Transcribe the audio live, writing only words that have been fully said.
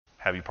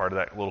have you part of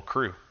that little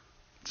crew.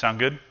 Sound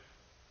good?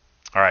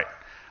 All right.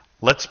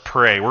 Let's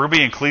pray. We're going to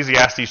be in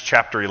Ecclesiastes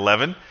chapter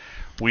 11.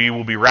 We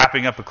will be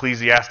wrapping up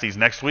Ecclesiastes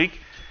next week.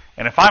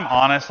 And if I'm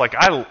honest, like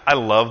I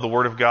love the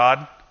Word of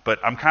God, but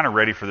I'm kind of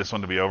ready for this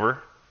one to be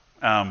over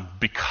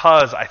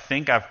because I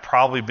think I've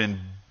probably been,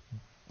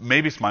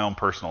 maybe it's my own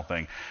personal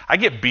thing. I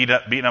get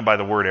beaten up by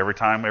the Word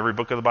every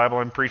book of the Bible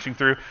I'm preaching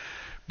through.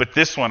 But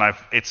this one,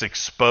 it's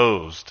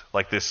exposed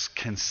like this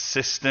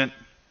consistent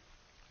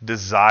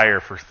desire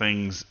for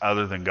things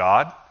other than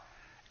God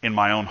in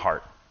my own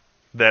heart.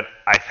 That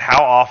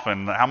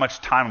how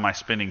much time am I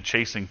spending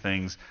chasing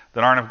things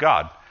that aren't of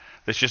God?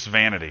 That's just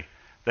vanity.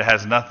 That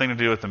has nothing to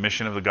do with the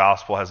mission of the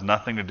gospel, has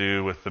nothing to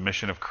do with the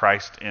mission of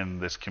Christ in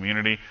this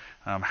community.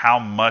 How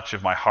much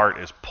of my heart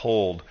is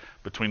pulled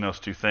between those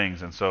two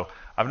things. And so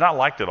I've not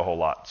liked it a whole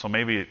lot. So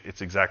maybe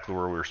it's exactly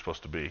where we were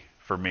supposed to be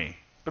for me.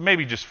 But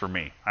maybe just for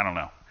me. I don't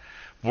know.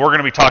 We're going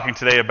to be talking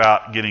today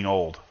about getting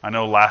old. I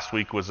know last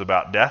week was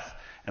about death,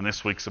 and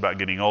this week's about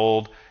getting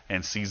old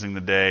and seizing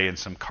the day and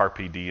some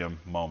carpe diem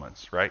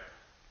moments, right?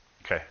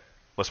 Okay,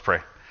 let's pray.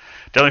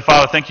 Heavenly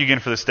Father, thank you again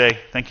for this day.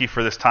 Thank you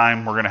for this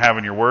time we're going to have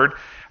in your word.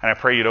 And I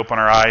pray you'd open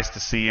our eyes to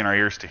see and our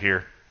ears to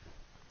hear.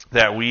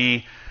 That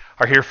we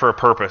are here for a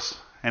purpose,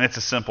 and it's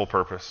a simple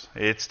purpose.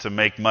 It's to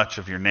make much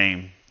of your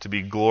name, to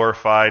be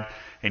glorified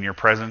in your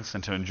presence,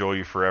 and to enjoy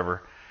you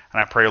forever.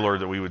 And I pray, Lord,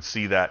 that we would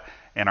see that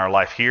in our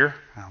life here,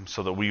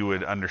 so that we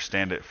would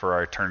understand it for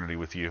our eternity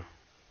with you.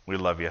 We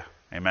love you.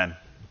 Amen.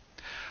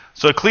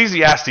 So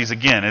Ecclesiastes,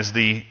 again,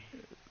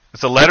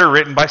 it's a letter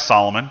written by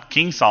Solomon,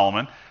 King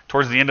Solomon,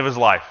 towards the end of his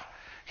life.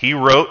 He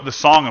wrote the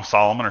Song of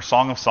Solomon, or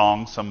Song of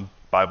Songs, some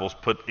Bibles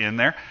put in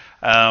there,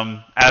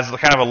 as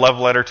kind of a love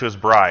letter to his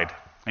bride.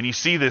 And you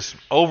see this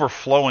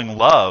overflowing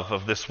love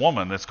of this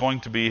woman that's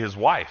going to be his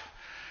wife.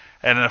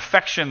 And an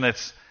affection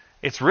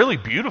it's really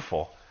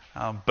beautiful.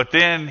 But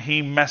then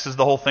he messes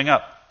the whole thing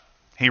up.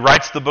 He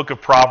writes the book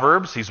of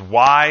Proverbs. He's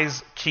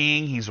wise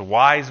king. He's a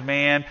wise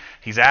man.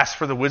 He's asked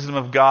for the wisdom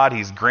of God.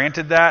 He's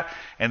granted that.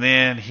 And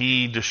then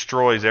he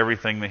destroys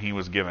everything that he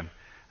was given.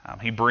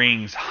 He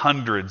brings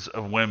hundreds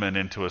of women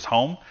into his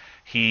home.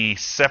 He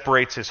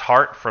separates his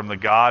heart from the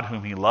God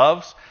whom he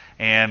loves.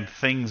 And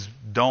things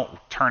don't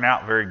turn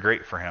out very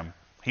great for him.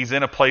 He's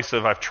in a place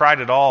of, I've tried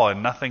it all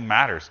and nothing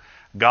matters.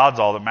 God's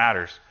all that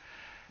matters.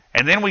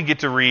 And then we get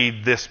to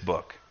read this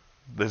book.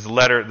 This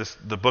letter,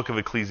 the book of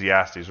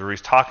Ecclesiastes, where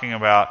he's talking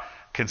about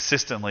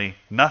consistently,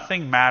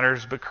 nothing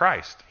matters but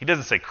Christ. He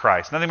doesn't say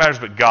Christ. Nothing matters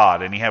but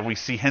God. And we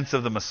see hints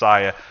of the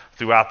Messiah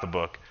throughout the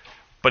book.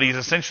 But he's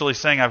essentially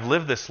saying, I've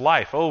lived this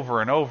life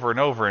over and over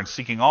and over and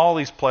seeking all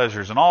these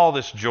pleasures and all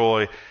this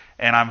joy,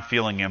 and I'm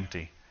feeling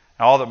empty.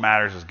 And all that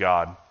matters is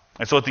God.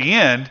 And so at the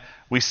end,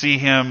 we see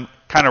him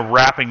kind of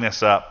wrapping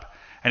this up.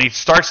 And he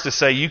starts to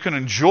say, you can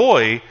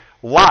enjoy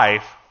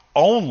life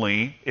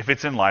only if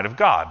it's in light of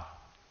God.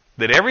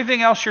 That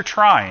everything else you're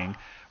trying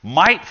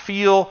might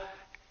feel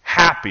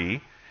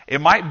happy, it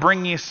might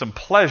bring you some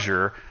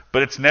pleasure,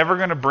 but it's never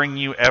going to bring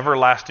you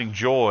everlasting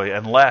joy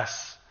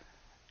unless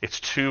it's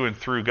to and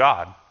through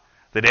God.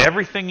 That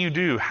everything you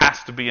do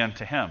has to be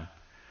unto him.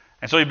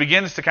 And so he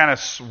begins to kind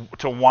of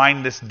to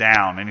wind this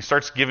down, and he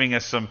starts giving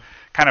us some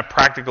kind of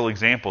practical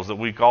examples that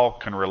we all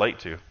can relate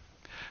to.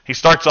 He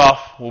starts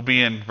off, we'll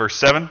be in verse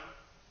 7.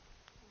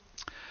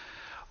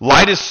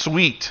 Light is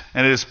sweet,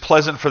 and it is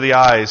pleasant for the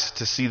eyes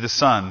to see the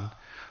sun.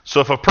 So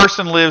if a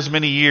person lives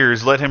many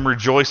years, let him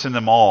rejoice in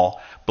them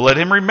all. But let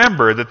him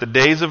remember that the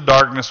days of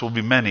darkness will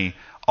be many.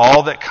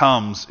 All that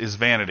comes is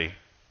vanity.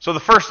 So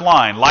the first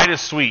line, light is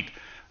sweet.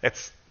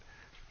 It's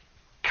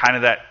kind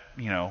of that,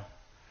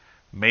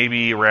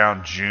 maybe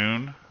around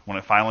June when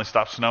it finally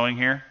stops snowing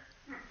here.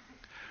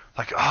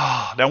 Like,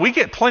 now we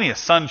get plenty of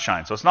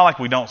sunshine, so it's not like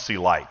we don't see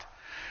light.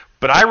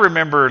 But I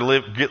remember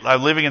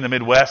living in the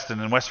Midwest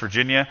and in West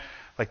Virginia.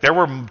 Like there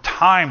were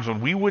times when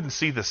we wouldn't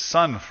see the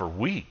sun for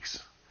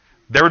weeks.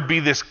 There would be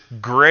this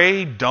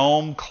gray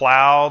dome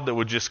cloud that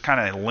would just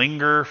kind of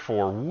linger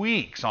for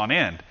weeks on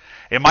end.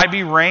 It might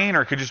be rain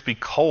or it could just be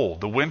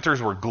cold. The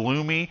winters were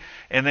gloomy.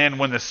 And then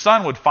when the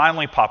sun would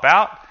finally pop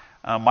out,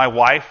 my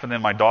wife and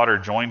then my daughter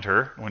joined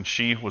her when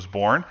she was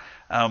born.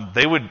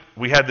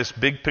 We had this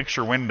big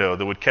picture window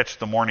that would catch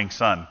the morning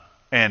sun.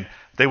 And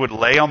they would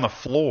lay on the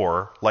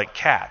floor like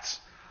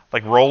cats,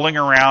 like rolling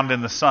around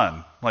in the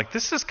sun. Like,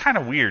 this is kind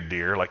of weird,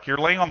 dear. Like, you're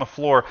laying on the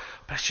floor,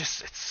 but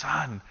it's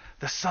sun.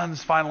 The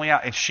sun's finally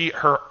out. And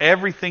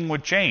everything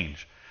would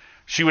change.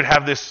 She would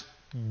have this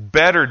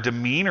better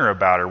demeanor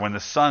about her when the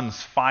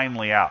sun's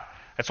finally out.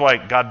 That's why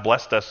God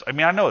blessed us. I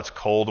mean, I know it's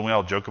cold and we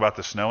all joke about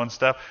the snow and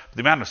stuff, but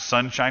the amount of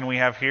sunshine we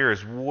have here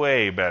is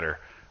way better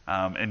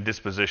in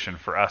disposition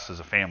for us as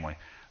a family.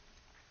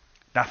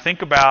 Now,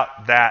 think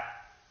about that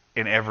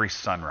in every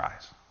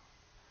sunrise.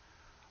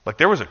 Like,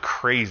 there was a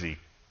crazy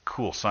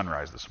cool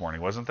sunrise this morning,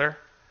 wasn't there?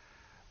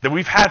 That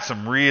we've had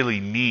some really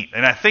neat,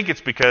 and I think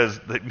it's because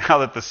now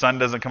that the sun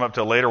doesn't come up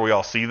till later, we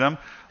all see them.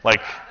 Like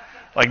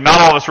Like,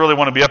 not all of us really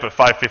want to be up at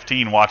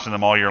 5:15 watching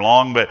them all year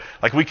long, but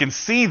like we can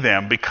see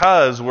them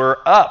because we're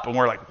up and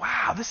we're like,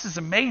 wow, this is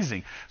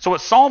amazing. So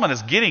what Solomon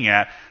is getting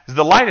at is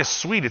the light is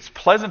sweet. It's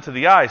pleasant to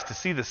the eyes to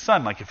see the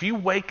sun. Like, if you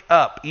wake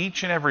up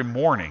each and every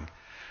morning,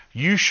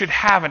 you should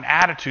have an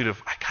attitude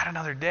of, I got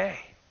another day.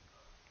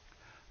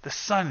 The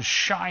sun's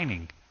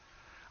shining.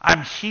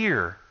 I'm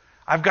here.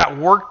 I've got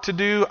work to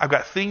do. I've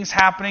got things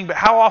happening. But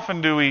how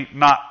often do we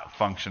not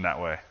function that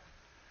way?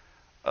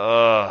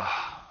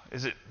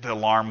 Is it the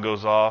alarm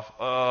goes off?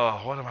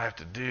 What do I have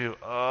to do?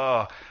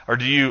 Or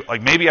do you,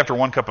 like, maybe after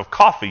one cup of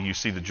coffee you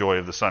see the joy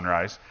of the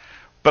sunrise?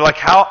 But like,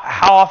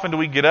 how often do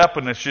we get up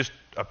and it's just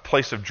a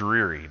place of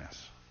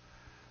dreariness?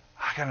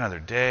 I got another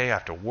day, I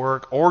have to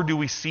work. Or do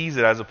we seize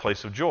it as a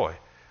place of joy?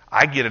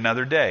 I get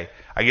another day.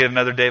 I get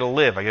another day to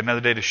live. I get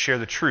another day to share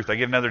the truth. I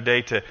get another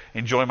day to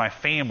enjoy my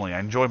family. I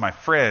enjoy my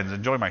friends,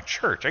 enjoy my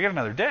church. I get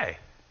another day.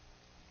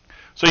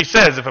 So he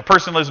says, if a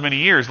person lives many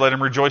years, let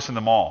him rejoice in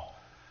them all.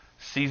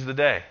 Seize the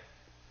day.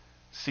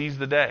 Seize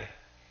the day.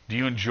 Do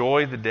you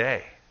enjoy the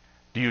day?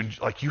 Do you,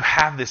 like, you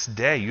have this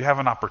day. You have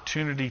an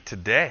opportunity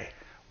today.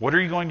 What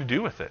are you going to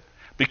do with it?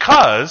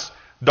 Because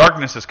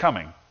darkness is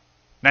coming.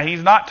 Now,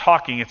 he's not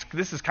talking,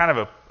 this is kind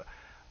of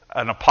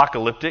an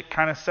apocalyptic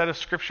kind of set of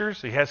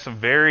scriptures. He has some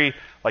very,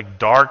 like,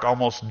 dark,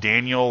 almost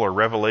Daniel or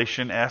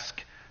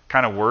Revelation-esque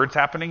kind of words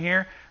happening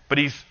here. But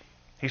he's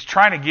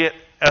trying to get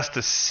us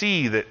to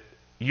see that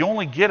you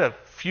only get a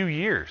few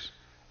years.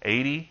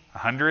 80,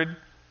 100,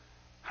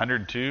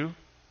 102,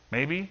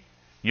 maybe.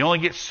 You only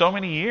get so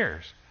many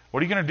years.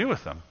 What are you going to do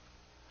with them?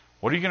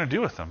 What are you going to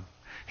do with them?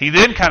 He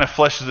then kind of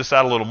fleshes this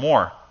out a little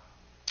more.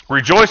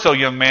 Rejoice, O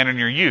young man, in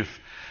your youth,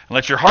 and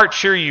let your heart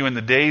cheer you in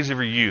the days of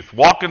your youth.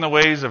 Walk in the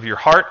ways of your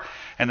heart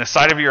and the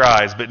sight of your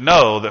eyes, but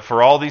know that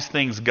for all these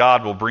things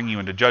God will bring you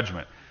into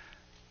judgment.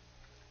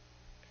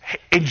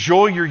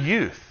 Enjoy your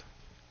youth.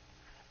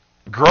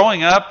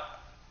 Growing up,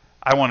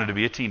 I wanted to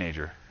be a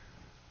teenager.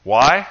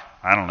 Why?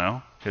 I don't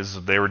know,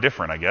 because they were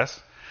different, I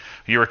guess.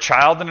 You're a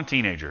child and a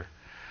teenager.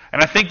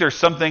 And I think there's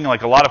something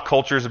like a lot of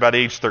cultures about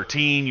age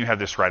 13, you have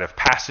this rite of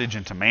passage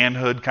into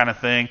manhood kind of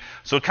thing.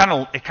 So it kind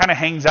of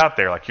hangs out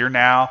there. Like, you're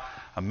now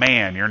a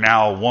man, you're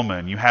now a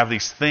woman. You have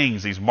these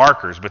things, these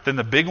markers. But then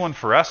the big one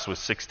for us was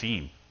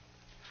 16.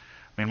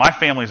 I mean, my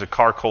family's a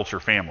car culture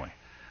family.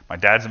 My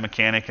dad's a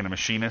mechanic and a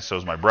machinist, so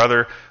is my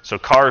brother. So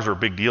cars are a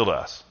big deal to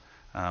us.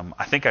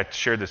 I think I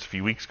shared this a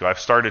few weeks ago. I've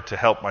started to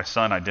help my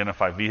son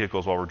identify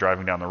vehicles while we're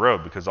driving down the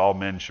road, because all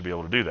men should be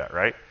able to do that,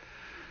 right?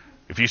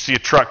 If you see a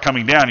truck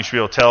coming down, you should be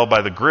able to tell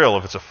by the grill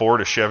if it's a Ford,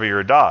 a Chevy, or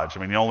a Dodge.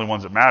 I mean, the only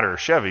ones that matter are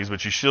Chevys,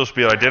 but you still should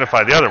be able to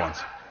identify the other ones.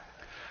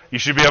 You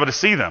should be able to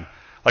see them.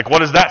 Like,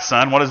 what is that,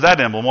 son? What is that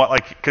emblem?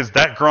 Because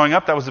that growing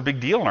up, that was a big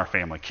deal in our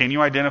family. Can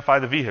you identify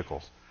the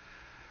vehicles?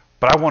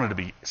 But I wanted to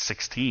be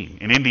 16.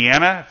 In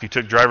Indiana, if you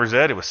took driver's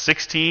ed, it was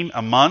 16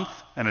 a month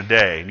and a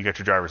day, and you got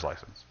your driver's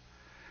license.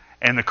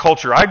 And the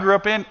culture I grew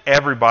up in,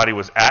 everybody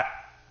was at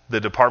the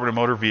Department of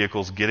Motor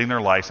Vehicles getting their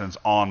license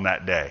on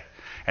that day.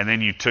 And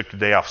then you took the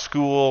day off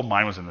school.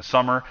 Mine was in the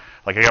summer.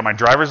 Like, I got my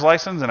driver's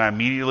license, and I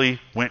immediately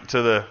went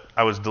to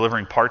I was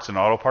delivering parts in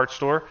an auto parts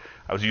store.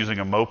 I was using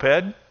a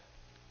moped.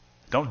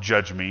 Don't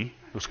judge me.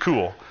 It was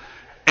cool.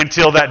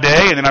 Until that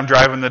day, and then I'm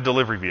driving the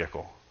delivery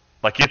vehicle.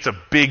 Like, it's a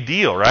big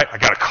deal, right? I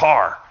got a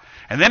car.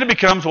 And then it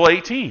becomes,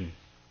 18.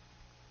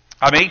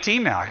 I'm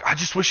 18 now. I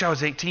just wish I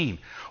was 18.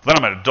 Well,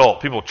 then I'm an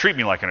adult. People treat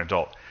me like an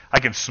adult.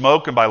 I can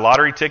smoke and buy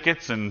lottery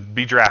tickets and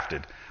be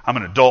drafted. I'm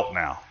an adult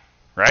now,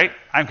 right?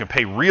 I can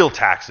pay real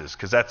taxes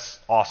because that's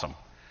awesome.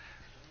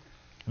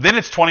 Then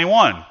it's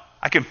 21.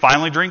 I can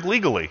finally drink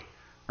legally,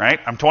 right?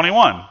 I'm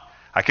 21.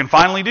 I can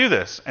finally do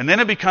this. And then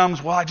it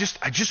becomes, I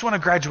just want to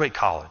graduate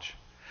college.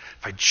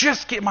 If I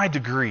just get my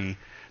degree,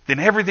 then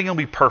everything will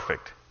be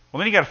perfect. Well,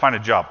 then you got to find a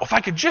job. Well, if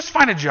I could just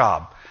find a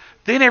job,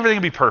 then everything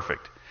will be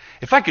perfect.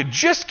 If I could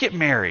just get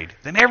married,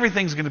 then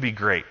everything's going to be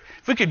great.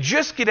 If we could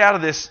just get out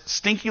of this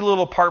stinky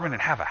little apartment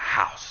and have a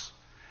house,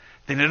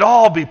 then it'd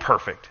all be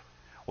perfect.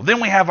 Well,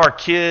 then we have our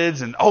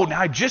kids, and now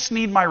I just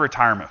need my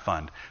retirement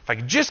fund. If I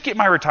could just get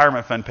my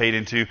retirement fund paid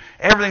into,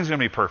 everything's going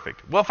to be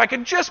perfect. Well, if I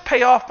could just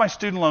pay off my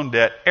student loan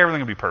debt, everything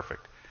will be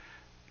perfect.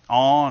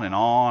 On and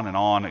on and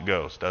on it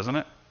goes, doesn't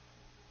it?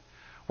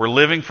 We're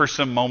living for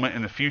some moment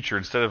in the future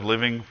instead of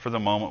living for the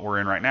moment we're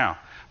in right now.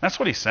 That's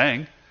what he's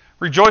saying.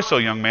 Rejoice, O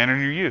young man, in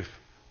your youth.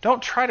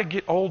 Don't try to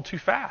get old too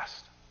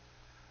fast.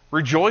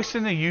 Rejoice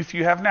in the youth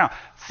you have now.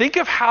 Think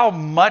of how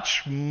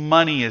much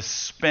money is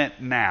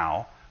spent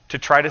now to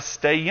try to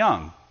stay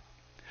young.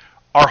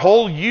 Our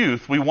whole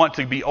youth, we want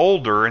to be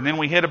older, and then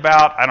we hit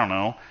about,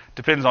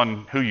 depends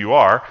on who you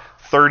are,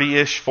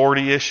 30-ish,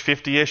 40-ish,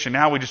 50-ish, and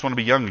now we just want to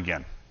be young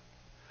again.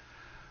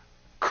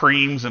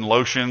 Creams and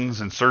lotions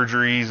and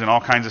surgeries and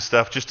all kinds of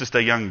stuff just to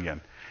stay young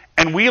again.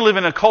 And we live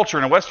in a culture,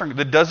 in a Western,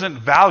 that doesn't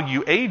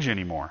value age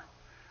anymore.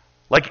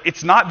 Like,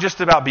 it's not just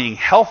about being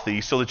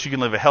healthy so that you can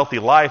live a healthy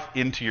life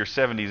into your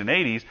 70s and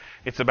 80s.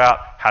 It's about,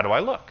 how do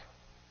I look?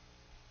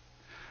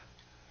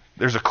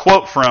 There's a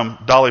quote from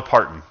Dolly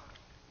Parton.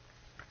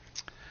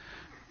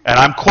 And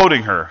I'm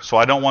quoting her, so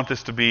I don't want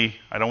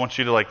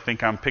you to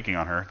think I'm picking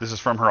on her. This is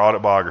from her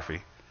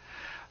autobiography.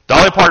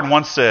 Dolly Parton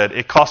once said,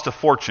 "It cost a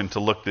fortune to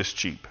look this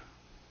cheap."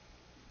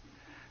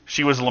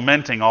 She was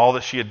lamenting all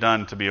that she had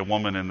done to be a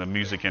woman in the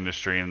music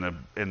industry, in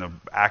the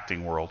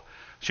acting world.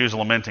 She was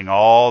lamenting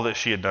all that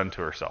she had done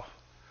to herself.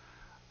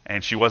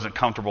 And she wasn't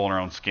comfortable in her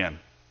own skin.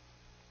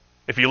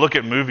 If you look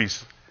at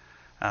movies,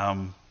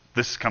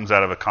 this comes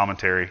out of a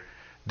commentary.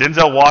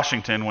 Denzel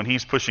Washington, when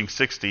he's pushing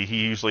 60, he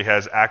usually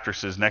has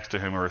actresses next to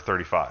him who are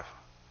 35.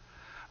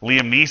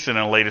 Liam Neeson, in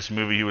the latest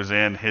movie he was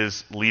in,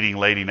 his leading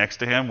lady next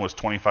to him was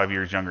 25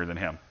 years younger than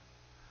him.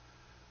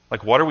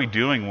 What are we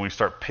doing when we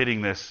start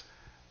pitting this?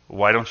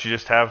 Why don't you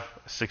just have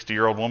a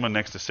 60-year-old woman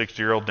next to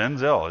 60-year-old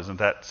Denzel? Doesn't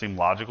that seem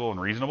logical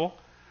and reasonable?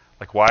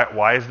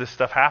 Why does this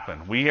stuff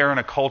happen? We are in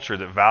a culture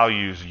that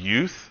values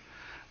youth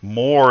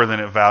more than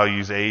it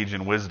values age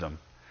and wisdom.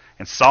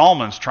 And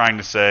Solomon's trying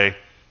to say,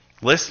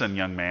 listen,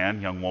 young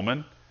man, young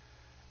woman,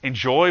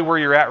 enjoy where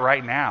you're at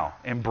right now.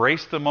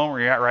 Embrace the moment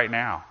where you're at right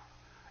now.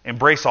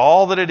 Embrace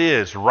all that it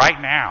is right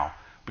now,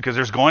 because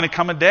there's going to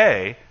come a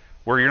day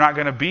where you're not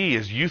going to be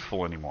as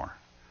youthful anymore.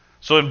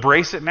 So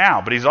embrace it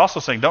now. But he's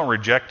also saying don't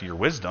reject your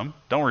wisdom.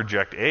 Don't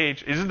reject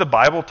age. Isn't the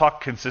Bible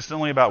talk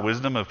consistently about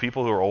wisdom of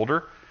people who are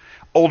older?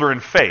 Older in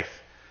faith.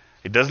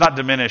 It does not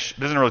diminish, it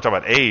doesn't really talk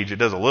about age, it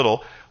does a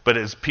little, but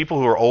as people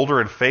who are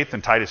older in faith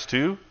in Titus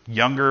 2,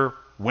 younger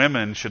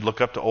women should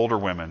look up to older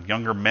women.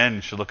 Younger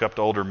men should look up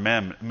to older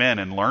men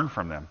and learn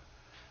from them.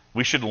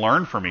 We should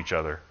learn from each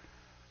other.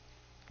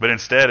 But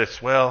instead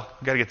it's, we got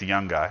to get the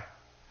young guy.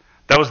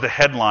 That was the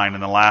headline in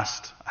the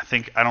last,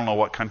 I don't know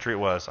what country it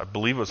was. I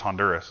believe it was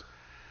Honduras.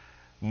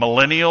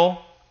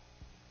 Millennial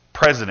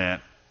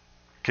president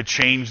could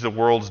change the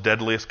world's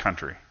deadliest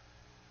country.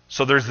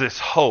 So there's this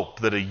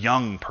hope that a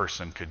young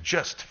person could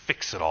just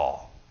fix it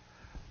all.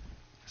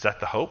 Is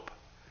that the hope?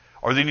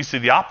 Or then you see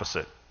the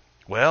opposite.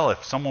 Well,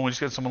 if we just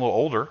get someone a little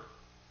older,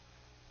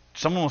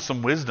 someone with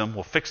some wisdom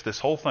will fix this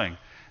whole thing.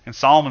 And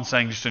Solomon's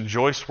saying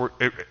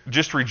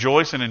just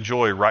rejoice and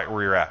enjoy right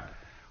where you're at.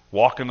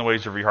 Walk in the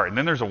ways of your heart. And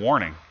then there's a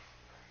warning.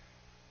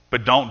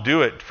 But don't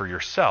do it for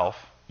yourself.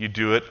 You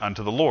do it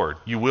unto the Lord.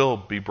 You will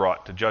be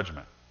brought to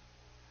judgment.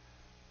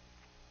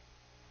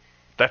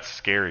 That's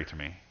scary to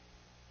me.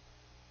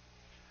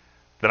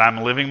 That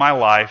I'm living my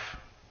life,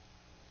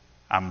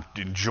 I'm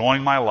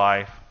enjoying my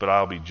life, but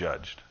I'll be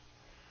judged.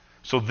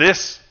 So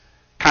this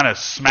kind of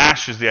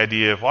smashes the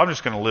idea of, I'm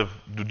just going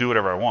to do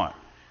whatever I want.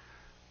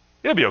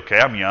 It'll be okay,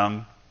 I'm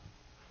young.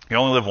 You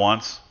only live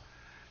once.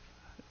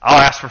 I'll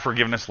ask for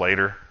forgiveness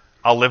later.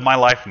 I'll live my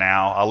life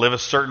now. I'll live a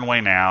certain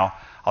way now.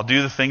 I'll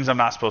do the things I'm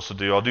not supposed to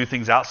do. I'll do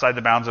things outside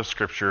the bounds of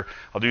Scripture.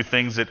 I'll do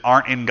things that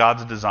aren't in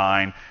God's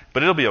design,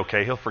 but it'll be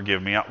okay. He'll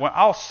forgive me.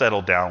 I'll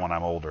settle down when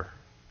I'm older.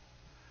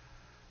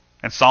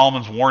 And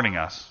Solomon's warning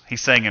us.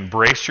 He's saying,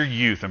 embrace your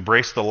youth,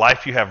 embrace the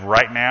life you have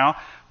right now,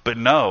 but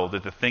know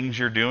that the things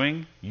you're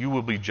doing, you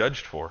will be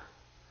judged for.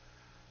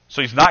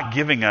 So he's not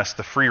giving us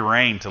the free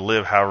rein to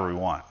live however we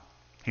want.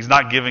 He's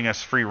not giving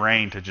us free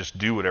rein to just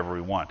do whatever we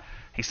want.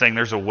 He's saying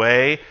there's a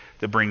way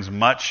that brings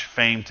much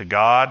fame to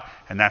God,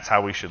 and that's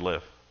how we should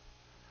live.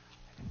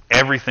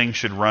 Everything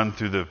should run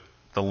through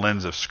the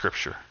lens of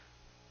Scripture.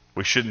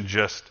 We shouldn't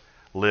just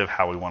live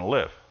how we want to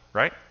live,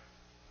 right?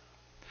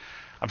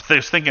 I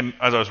was thinking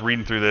as I was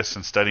reading through this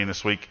and studying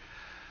this week,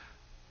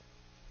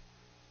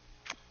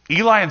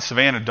 Eli and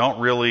Savannah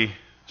don't really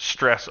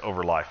stress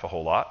over life a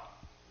whole lot.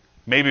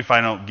 Maybe if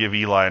I don't give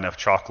Eli enough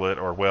chocolate,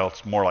 or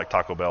it's more like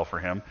Taco Bell for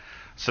him.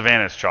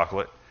 Savannah's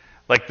chocolate.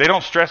 They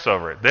don't stress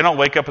over it. They don't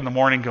wake up in the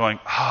morning going,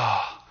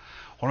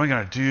 what am I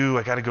going to do?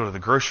 I got to go to the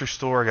grocery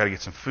store. I got to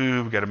get some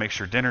food. We got to make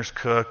sure dinner's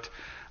cooked.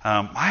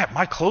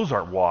 My clothes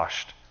aren't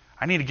washed.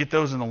 I need to get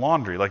those in the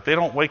laundry. They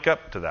don't wake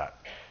up to that.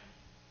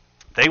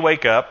 They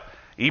wake up,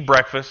 eat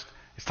breakfast.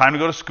 It's time to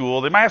go to school.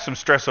 They might have some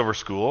stress over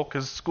school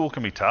because school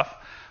can be tough,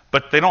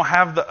 but they don't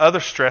have the other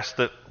stress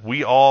that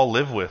we all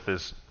live with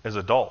as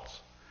adults.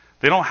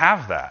 They don't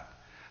have that.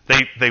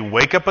 They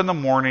wake up in the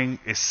morning,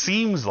 it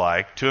seems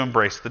like, to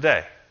embrace the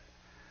day.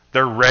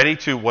 They're ready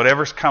to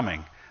whatever's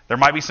coming. There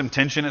might be some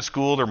tension at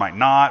school, there might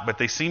not, but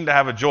they seem to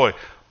have a joy.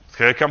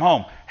 They come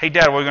home. Hey,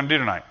 Dad, what are we going to do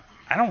tonight?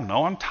 I don't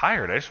know. I'm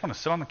tired. I just want to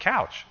sit on the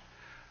couch.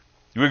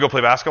 You want to go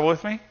play basketball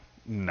with me?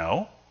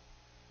 No.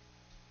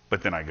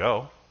 But then I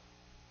go.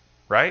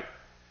 Right?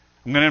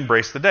 I'm going to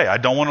embrace the day. I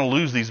don't want to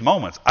lose these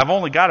moments. I've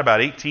only got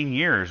about 18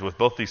 years with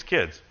both these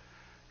kids,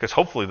 because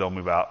hopefully they'll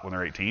move out when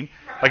they're 18.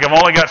 I've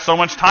only got so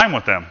much time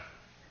with them.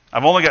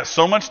 I've only got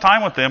so much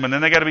time with them, and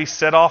then they got to be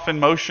set off in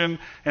motion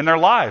in their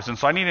lives. And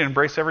so I need to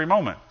embrace every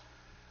moment.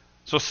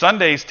 So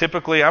Sundays,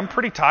 typically, I'm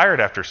pretty tired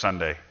after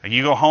Sunday. And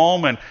you go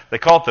home, and they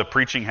call it the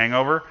preaching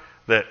hangover,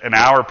 that an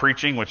hour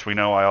preaching, which we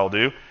know I all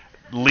do,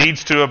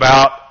 leads to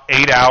about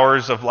 8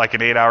 hours of an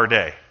 8-hour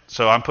day.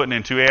 So I'm putting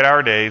in 2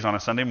 8-hour days on a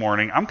Sunday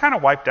morning. I'm kind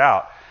of wiped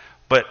out.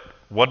 But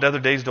what other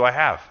days do I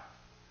have?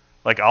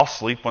 I'll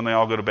sleep when they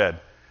all go to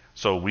bed.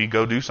 So we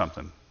go do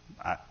something.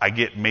 I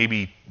get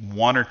maybe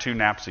 1 or 2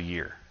 naps a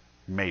year.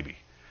 Maybe.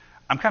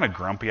 I'm kind of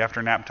grumpy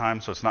after nap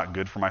time, so it's not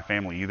good for my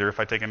family either if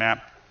I take a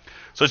nap.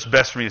 So it's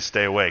best for me to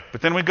stay awake.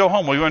 But then we go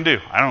home. What do you want to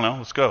do? I don't know.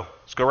 Let's go.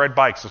 Let's go ride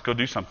bikes. Let's go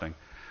do something.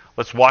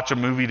 Let's watch a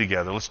movie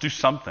together. Let's do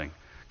something.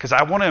 Because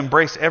I want to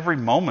embrace every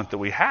moment that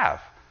we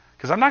have.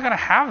 Because I'm not going to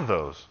have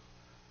those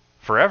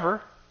forever.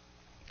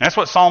 And that's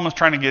what Solomon's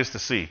trying to get us to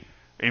see.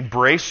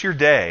 Embrace your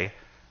day.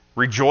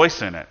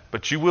 Rejoice in it.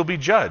 But you will be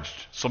judged.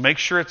 So make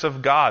sure it's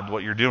of God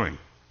what you're doing.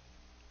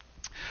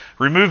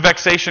 Remove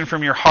vexation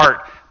from your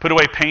heart. Put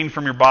away pain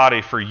from your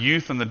body. For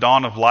youth and the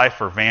dawn of life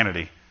are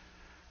vanity.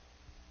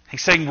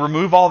 He's saying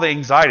remove all the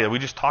anxiety that we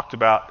just talked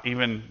about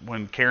even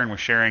when Karen was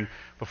sharing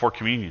before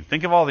communion.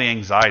 Think of all the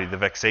anxiety, the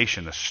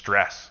vexation, the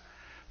stress.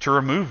 To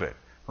remove it.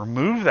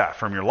 Remove that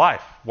from your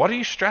life. What are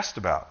you stressed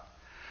about?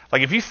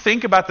 Like if you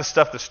think about the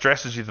stuff that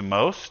stresses you the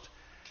most,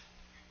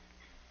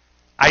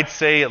 I'd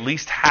say at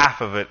least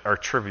half of it are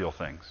trivial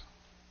things.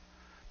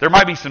 There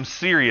might be some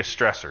serious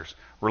stressors.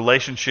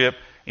 Relationship,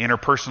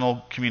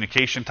 interpersonal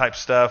communication type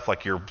stuff,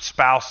 like your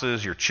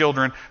spouses, your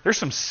children. There's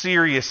some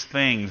serious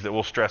things that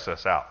will stress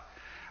us out.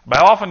 But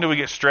how often do we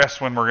get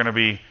stressed when we're going to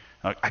be,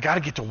 like, I got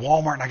to get to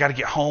Walmart and I got to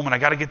get home and I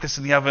got to get this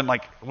in the oven?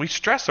 Like, we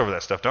stress over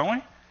that stuff, don't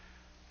we?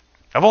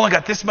 I've only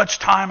got this much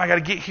time. I got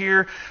to get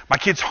here. My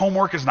kid's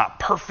homework is not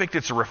perfect.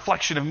 It's a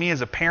reflection of me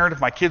as a parent if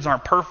my kids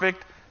aren't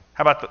perfect.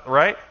 How about that,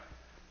 right?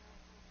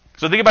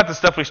 So think about the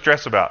stuff we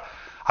stress about.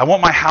 I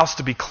want my house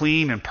to be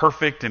clean and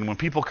perfect, and when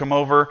people come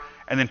over,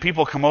 and then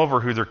people come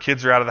over who their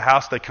kids are out of the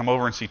house, they come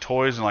over and see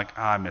toys and like,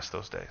 I miss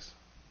those days.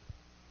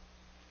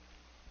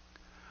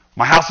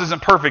 My house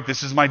isn't perfect.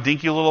 This is my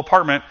dinky little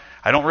apartment.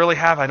 I don't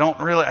have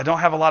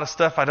a lot of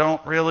stuff.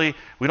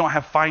 We don't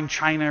have fine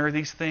china or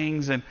these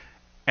things. And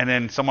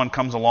then someone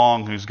comes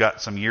along who's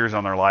got some years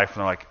on their life and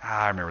they're like,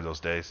 I remember those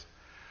days.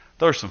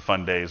 Those were some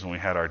fun days when we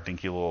had our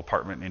dinky little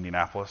apartment in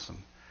Indianapolis and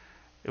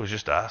it was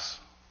just us.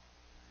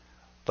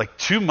 Like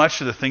too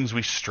much of the things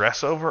we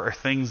stress over are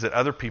things that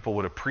other people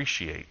would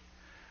appreciate,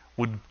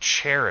 would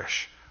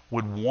cherish,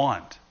 would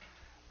want.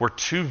 We're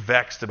too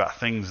vexed about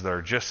things that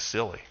are just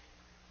silly.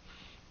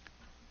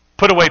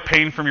 Put away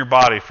pain from your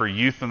body, for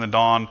youth and the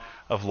dawn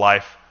of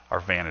life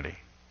are vanity.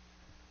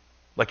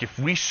 Like if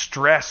we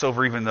stress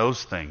over even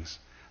those things,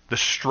 the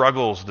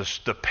struggles,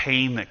 the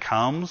pain that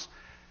comes,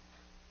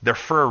 they're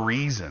for a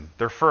reason.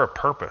 They're for a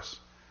purpose.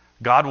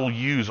 God will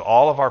use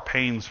all of our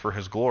pains for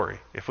His glory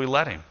if we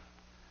let Him.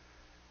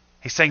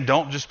 He's saying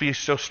don't just be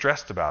so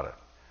stressed about it.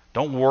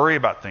 Don't worry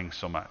about things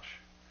so much.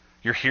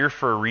 You're here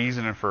for a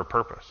reason and for a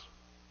purpose.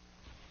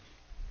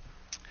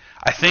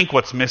 I think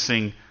what's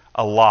missing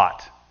a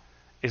lot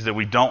is that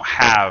we don't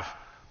have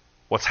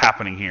what's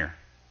happening here.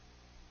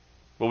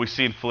 What we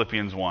see in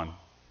Philippians 1.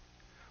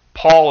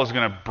 Paul is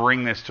going to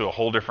bring this to a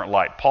whole different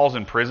light. Paul's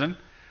in prison.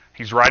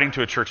 He's writing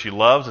to a church he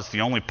loves. It's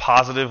the only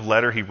positive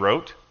letter he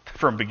wrote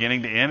from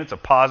beginning to end. It's a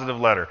positive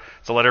letter.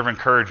 It's a letter of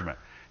encouragement.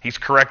 He's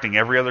correcting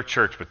every other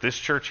church, but this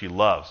church he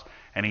loves,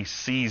 and he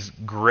sees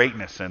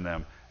greatness in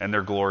them and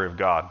their glory of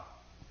God.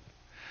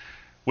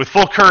 With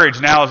full courage,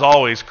 now as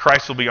always,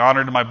 Christ will be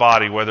honored in my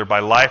body, whether by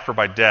life or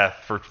by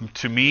death. For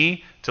to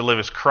me, to live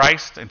is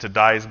Christ, and to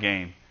die is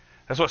gain.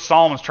 That's what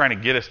Solomon's trying to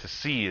get us to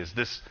see, is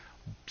this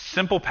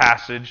simple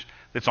passage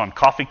that's on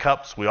coffee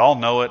cups. We all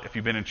know it if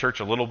you've been in church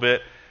a little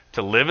bit.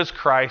 To live is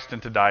Christ,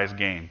 and to die is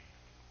gain.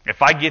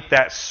 If I get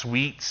that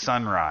sweet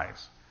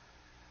sunrise,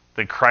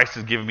 then Christ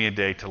has given me a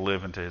day to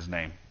live into His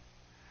name.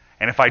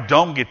 And if I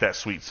don't get that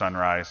sweet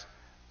sunrise,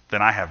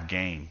 then I have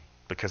gain,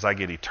 because I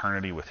get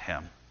eternity with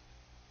Him.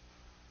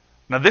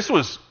 Now, this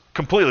was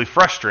completely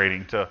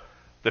frustrating to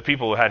the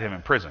people who had him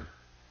in prison.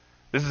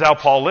 This is how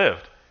Paul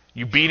lived.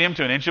 You beat him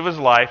to an inch of his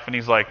life, and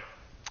he's like,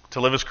 to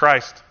live is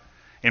Christ.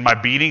 In my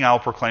beating, I will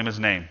proclaim His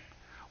name.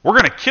 We're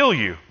going to kill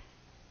you.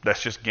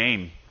 That's just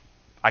gain.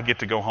 I get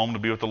to go home to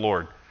be with the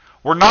Lord.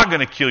 We're not going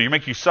to kill you,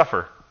 make you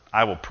suffer.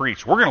 I will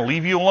preach. We're going to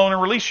leave you alone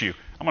and release you.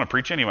 I'm going to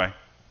preach anyway.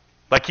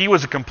 Like he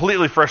was a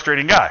completely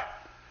frustrating guy.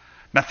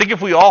 Now think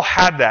if we all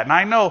had that. And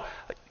I know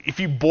if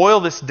you boil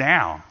this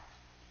down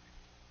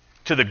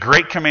to the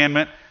Great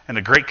Commandment and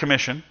the Great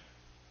Commission,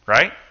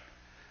 right?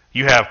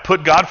 You have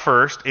put God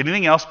first.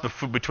 Anything else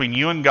between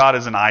you and God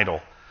is an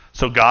idol.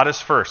 So God is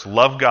first.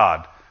 Love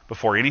God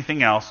before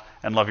anything else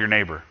and love your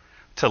neighbor.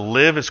 To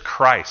live is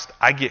Christ.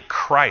 I get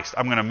Christ.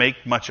 I'm going to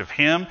make much of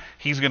Him.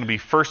 He's going to be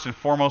first and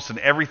foremost in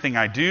everything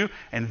I do.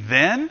 And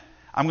then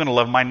I'm going to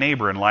love my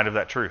neighbor in light of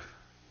that truth.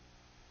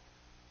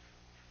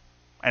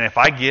 And if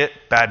I get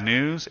bad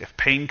news, if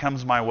pain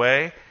comes my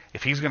way,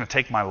 if He's going to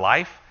take my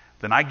life,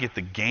 then I get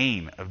the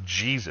gain of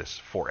Jesus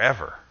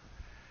forever.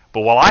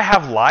 But while I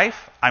have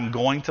life, I'm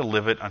going to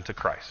live it unto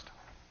Christ.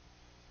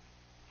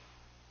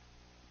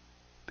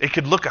 It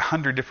could look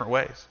 100 different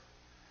ways.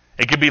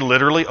 It could be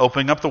literally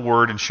opening up the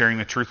Word and sharing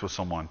the truth with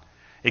someone.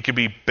 It could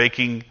be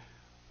baking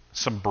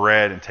some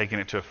bread and taking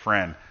it to a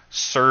friend,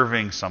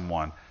 serving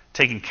someone,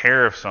 taking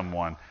care of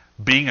someone,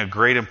 being a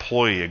great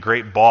employee, a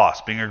great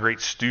boss, being a great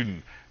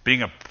student,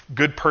 being a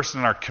good person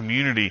in our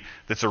community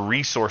that's a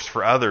resource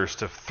for others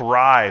to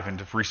thrive and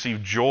to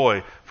receive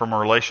joy from a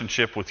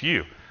relationship with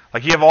you.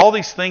 Like you have all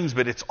these things,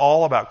 but it's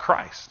all about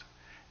Christ.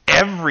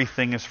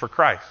 Everything is for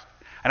Christ.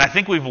 And I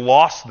think we've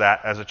lost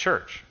that as a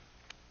church.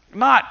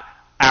 Not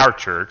our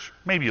church,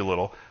 maybe a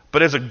little,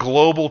 but as a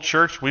global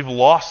church, we've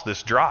lost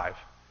this drive.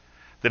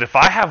 That if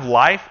I have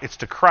life, it's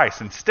to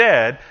Christ.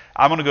 Instead,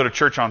 I'm going to go to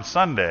church on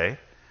Sunday,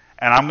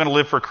 and I'm going to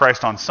live for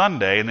Christ on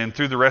Sunday, and then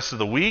through the rest of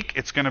the week,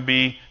 it's going to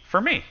be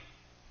for me.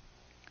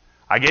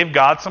 I gave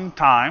God some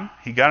time.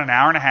 He got an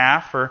hour and a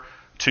half or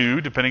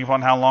 2, depending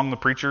upon how long the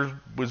preacher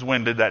was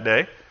winded that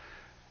day.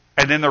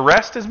 And then the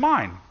rest is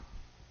mine.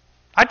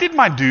 I did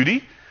my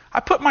duty. I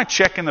put my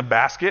check in the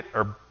basket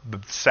or the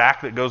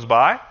sack that goes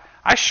by.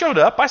 I showed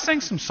up. I sang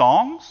some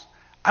songs.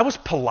 I was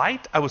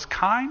polite. I was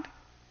kind.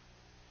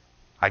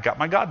 I got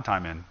my God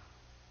time in.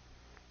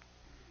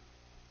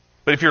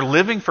 But if you're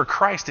living for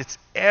Christ, it's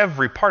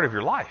every part of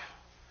your life.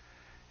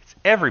 It's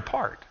every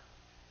part.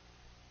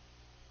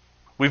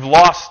 We've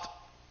lost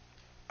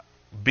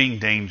being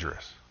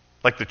dangerous.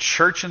 Like the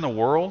church in the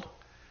world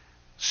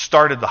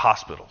started the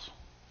hospitals,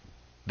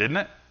 didn't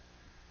it?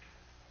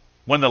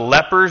 When the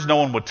lepers, no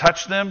one would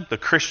touch them, the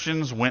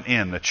Christians went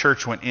in. The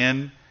church went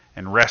in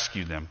and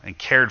rescued them and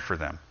cared for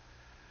them.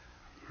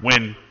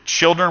 When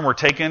children were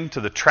taken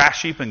to the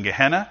trash heap in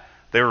Gehenna,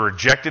 they were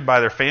rejected by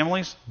their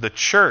families. The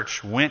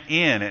church went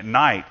in at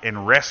night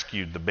and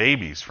rescued the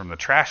babies from the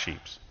trash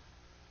heaps.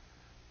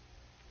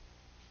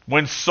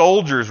 When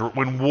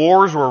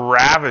wars were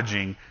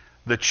ravaging,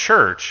 the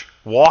church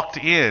walked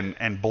in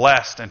and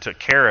blessed and took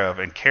care of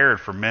and cared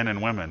for men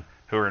and women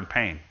who were in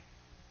pain.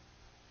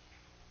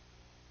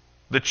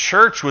 The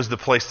church was the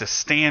place to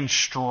stand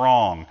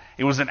strong.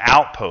 It was an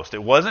outpost.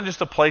 It wasn't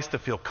just a place to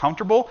feel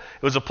comfortable.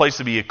 It was a place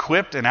to be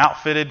equipped and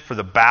outfitted for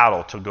the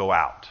battle to go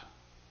out.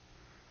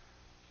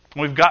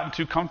 We've gotten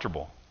too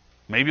comfortable,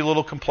 maybe a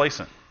little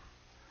complacent.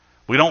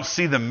 We don't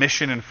see the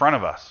mission in front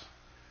of us,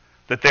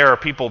 that there are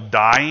people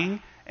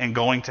dying and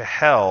going to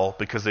hell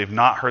because they've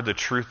not heard the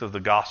truth of the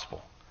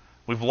gospel.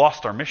 We've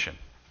lost our mission.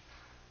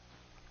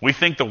 We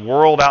think the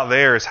world out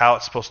there is how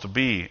it's supposed to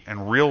be,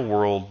 and real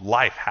world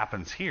life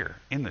happens here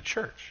in the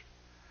church.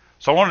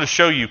 So I wanted to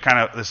show you kind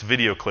of this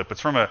video clip. It's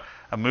from a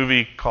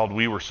movie called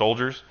We Were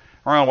Soldiers.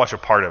 We're going to watch a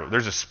part of it.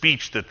 There's a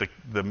speech that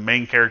the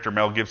main character,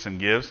 Mel Gibson,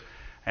 gives,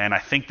 and I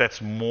think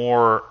that's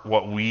more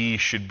what we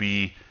should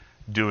be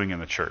doing in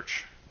the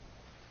church.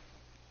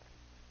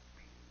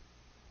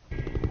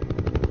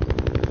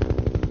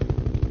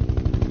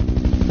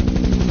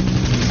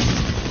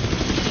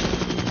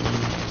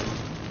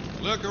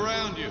 Look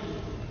around you.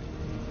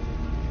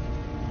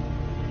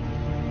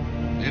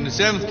 In the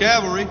 7th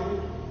Cavalry,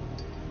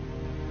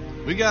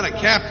 we got a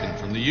captain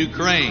from the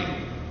Ukraine,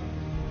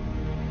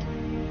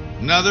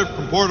 another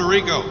from Puerto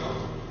Rico.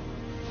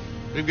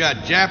 We've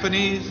got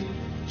Japanese,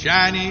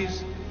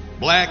 Chinese,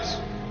 blacks,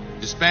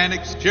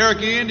 Hispanics,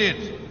 Cherokee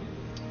Indians,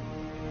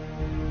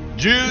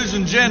 Jews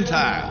and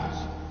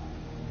Gentiles,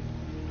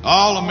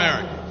 all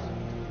Americans.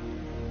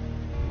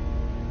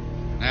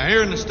 Now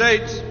here in the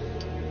States,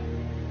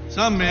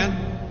 some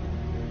men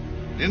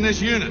in this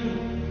unit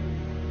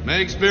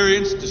may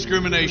experience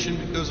discrimination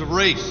because of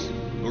race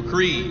or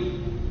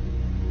creed.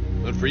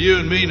 But for you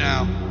and me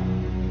now,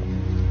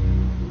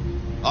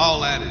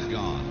 all that is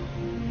gone.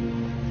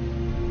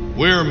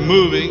 We're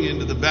moving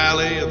into the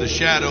valley of the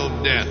shadow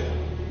of death,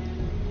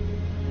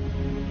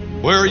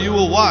 where you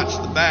will watch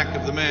the back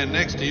of the man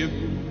next to you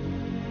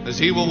as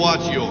he will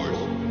watch yours.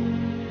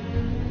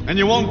 And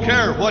you won't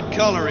care what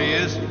color he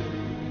is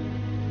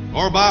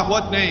or by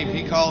what name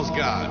he calls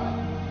God.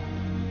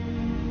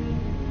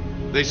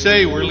 They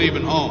say we're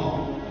leaving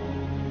home.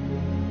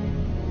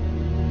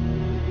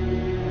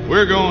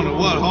 We're going to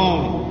what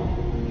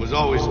home was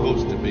always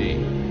supposed to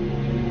be.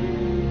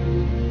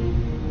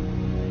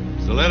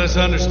 So let us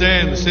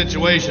understand the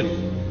situation.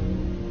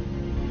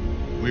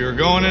 We are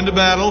going into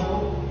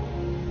battle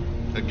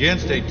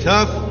against a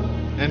tough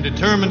and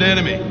determined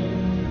enemy.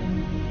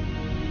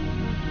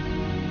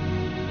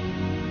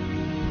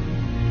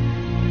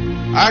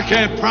 I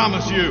can't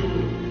promise you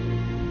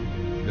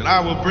that I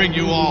will bring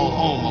you all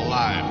home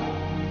alive.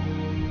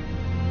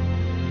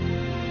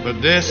 But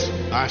this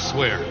I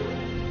swear,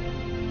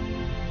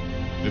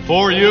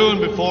 before you and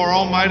before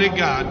Almighty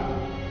God,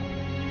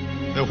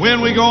 that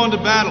when we go into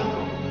battle,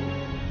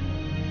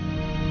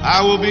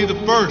 I will be the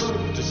first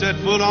to set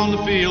foot on the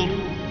field,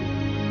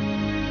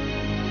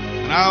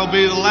 and I will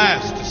be the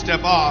last to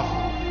step off,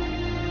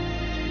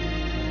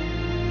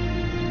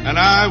 and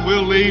I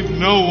will leave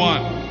no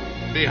one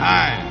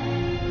behind.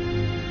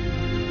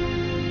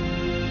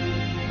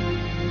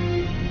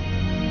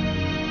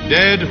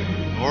 Dead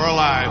or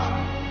alive,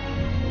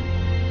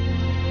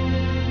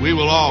 we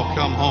will all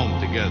come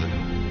home together.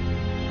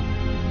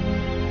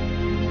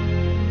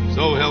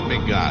 So help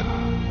me God.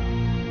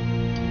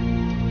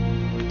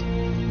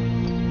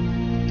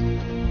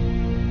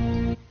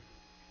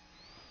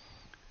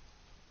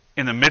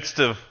 In the midst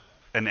of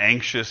an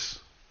anxious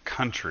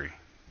country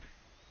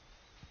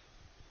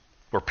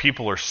where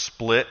people are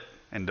split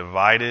and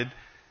divided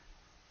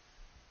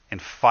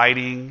and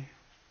fighting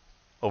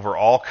over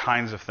all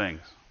kinds of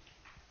things,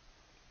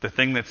 the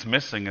thing that's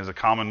missing is a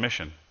common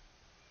mission.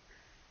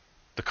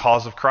 The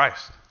cause of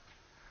Christ.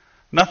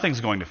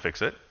 Nothing's going to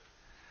fix it.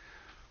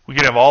 We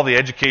can have all the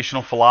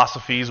educational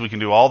philosophies. We can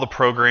do all the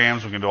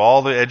programs. We can do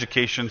all the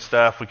education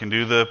stuff. We can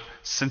do the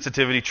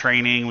sensitivity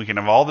training. We can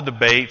have all the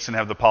debates and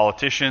have the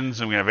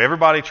politicians. And we can have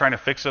everybody trying to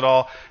fix it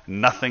all.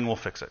 Nothing will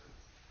fix it.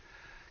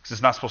 Because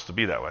it's not supposed to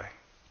be that way.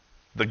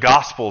 The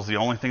gospel is the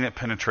only thing that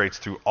penetrates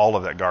through all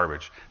of that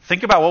garbage.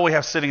 Think about what we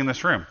have sitting in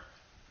this room.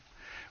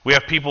 We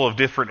have people of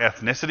different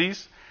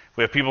ethnicities.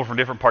 We have people from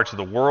different parts of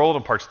the world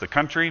and parts of the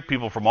country.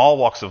 People from all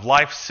walks of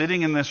life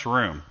sitting in this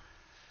room.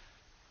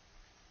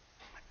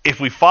 If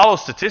we follow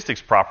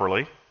statistics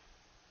properly,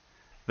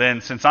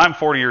 then since I'm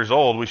 40 years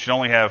old, we should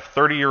only have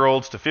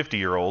 30-year-olds to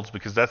 50-year-olds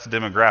because that's the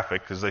demographic,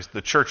 because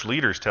the church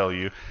leaders tell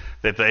you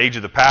that the age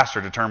of the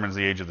pastor determines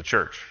the age of the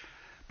church.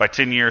 By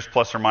 10 years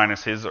plus or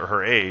minus his or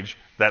her age,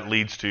 that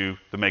leads to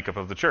the makeup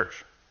of the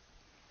church.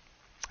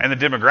 And the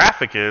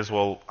demographic is,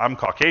 well, I'm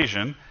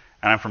Caucasian,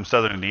 and I'm from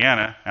southern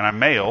Indiana, and I'm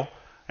male,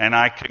 and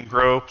I can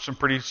grow some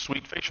pretty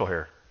sweet facial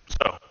hair.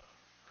 So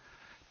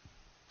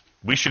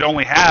we should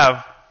only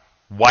have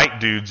white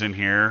dudes in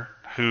here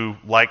who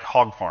like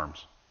hog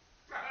farms,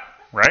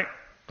 right?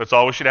 That's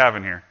all we should have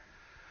in here.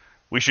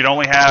 We should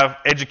only have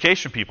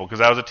education people,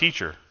 because I was a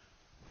teacher.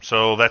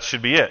 So that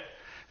should be it.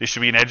 This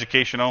should be an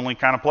education-only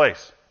kind of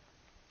place.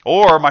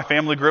 Or my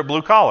family grew up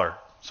blue collar.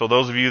 So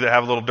those of you that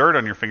have a little dirt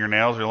on your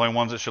fingernails are the only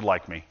ones that should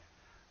like me.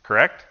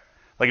 Correct?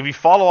 Like if you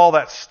follow all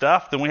that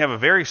stuff, then we have a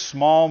very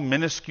small,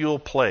 minuscule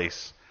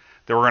place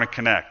that we're going to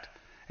connect.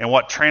 And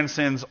what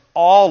transcends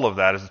all of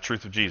that is the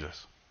truth of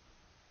Jesus.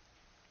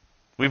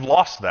 We've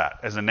lost that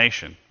as a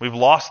nation. We've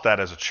lost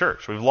that as a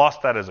church. We've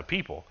lost that as a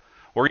people.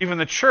 Or even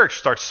the church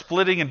starts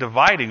splitting and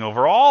dividing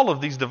over all of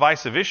these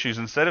divisive issues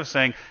instead of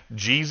saying,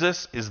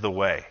 Jesus is the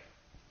way.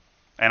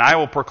 And I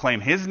will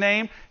proclaim His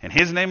name and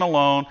His name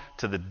alone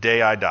to the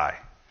day I die.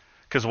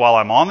 Because while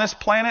I'm on this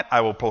planet, I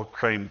will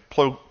proclaim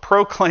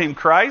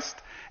Christ.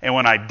 And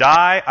when I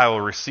die, I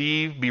will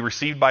be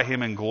received by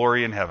Him in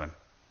glory in heaven.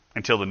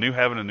 Until the new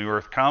heaven and new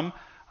earth come,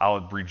 I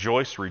will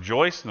rejoice.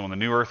 And when the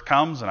new earth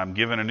comes and I'm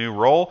given a new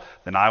role,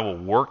 then I will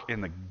work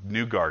in the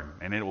new garden,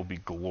 and it will be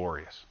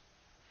glorious.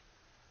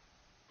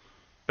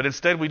 But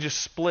instead we just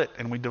split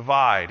and we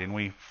divide and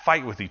we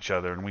fight with each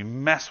other and we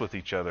mess with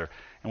each other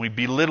and we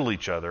belittle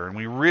each other and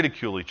we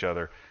ridicule each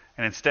other.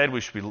 And instead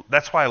we should be,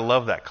 that's why I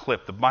love that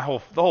clip. The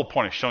whole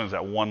point of showing is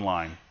that one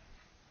line.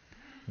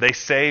 They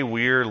say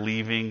we're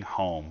leaving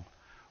home.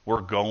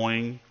 We're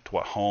going to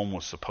what home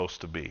was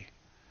supposed to be.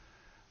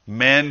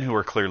 Men who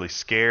are clearly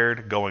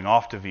scared, going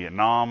off to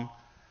Vietnam,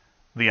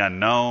 the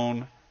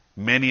unknown.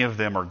 Many of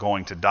them are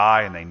going to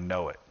die, and they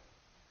know it.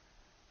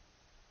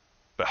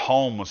 But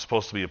home was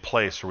supposed to be a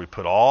place where we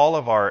put all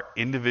of our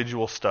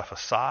individual stuff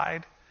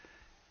aside,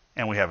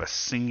 and we have a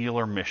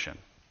singular mission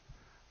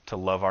to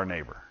love our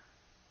neighbor.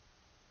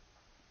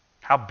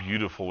 How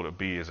beautiful would it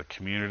be as a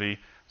community,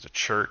 as a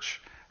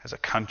church, as a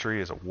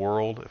country, as a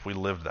world, if we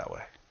lived that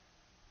way?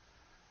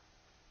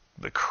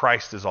 That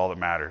Christ is all that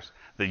matters.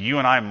 That you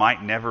and I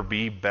might never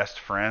be best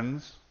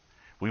friends.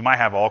 We might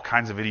have all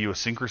kinds of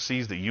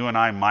idiosyncrasies that you and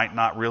I might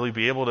not really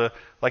be able to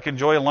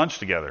enjoy a lunch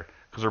together.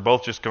 Because we're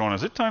both just going,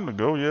 is it time to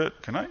go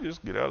yet? Can I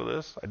just get out of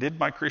this? I did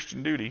my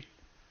Christian duty.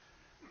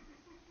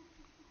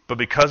 But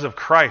because of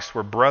Christ,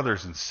 we're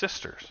brothers and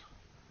sisters.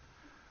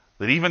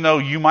 That even though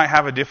you might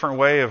have a different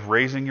way of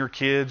raising your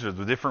kids or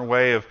the different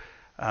way of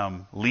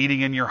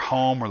leading in your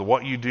home or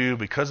what you do,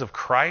 because of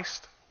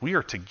Christ, we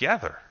are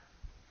together.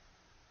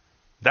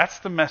 That's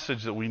the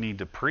message that we need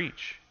to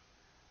preach.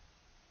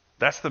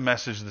 That's the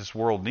message this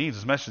world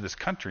needs, the message this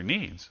country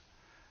needs.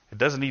 It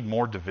doesn't need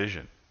more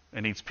division.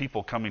 It needs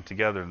people coming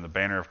together in the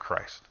banner of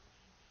Christ.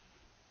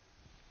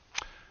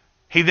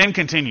 He then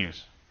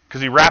continues,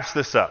 because he wraps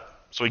this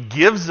up. So he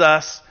gives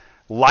us,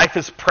 life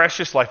is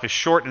precious, life is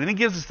short, and then he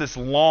gives us this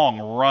long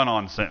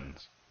run-on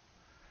sentence.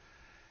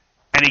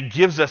 And he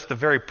gives us the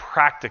very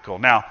practical.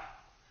 Now,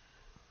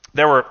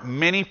 there were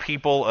many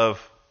people of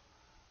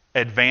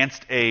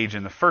advanced age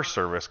in the first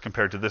service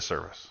compared to this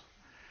service.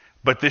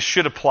 But this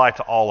should apply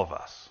to all of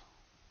us.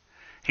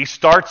 He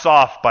starts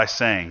off by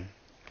saying,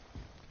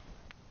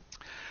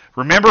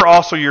 remember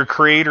also your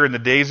Creator in the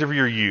days of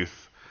your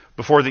youth,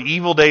 before the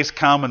evil days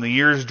come and the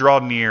years draw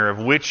near, of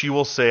which you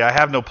will say, I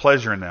have no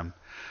pleasure in them.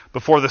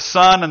 Before the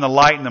sun and the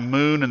light and the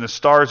moon and the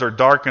stars are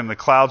darkened and the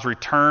clouds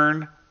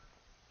return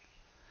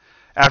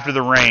after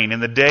the rain, in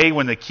the day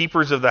when the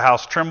keepers of the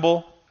house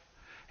tremble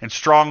and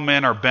strong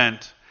men are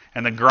bent,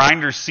 and the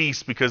grinders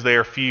cease because they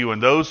are few,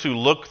 and those who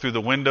look through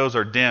the windows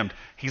are dimmed.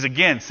 He's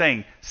again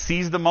saying,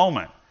 seize the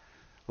moment.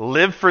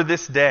 Live for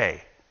this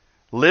day.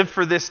 Live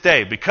for this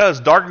day, because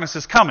darkness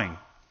is coming.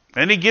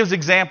 And he gives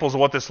examples of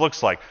what this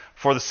looks like.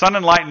 For the sun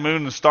and light and moon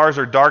and the stars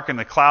are dark, and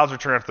the clouds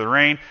return after the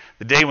rain,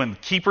 the day when the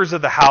keepers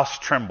of the house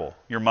tremble,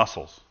 your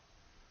muscles.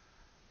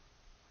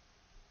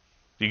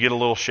 You get a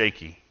little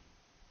shaky.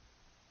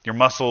 Your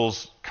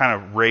muscles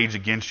kind of rage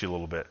against you a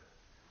little bit.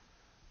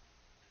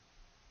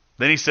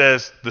 Then he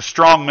says, the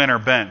strong men are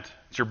bent.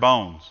 It's your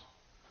bones.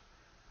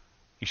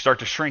 You start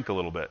to shrink a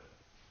little bit.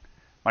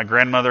 My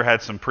grandmother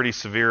had some pretty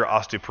severe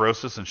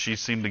osteoporosis, and she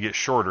seemed to get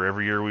shorter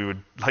every year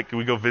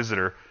we go visit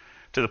her.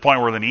 to the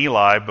point where then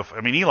Eli,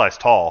 Eli's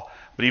tall,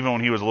 but even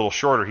when he was a little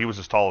shorter, he was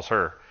as tall as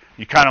her.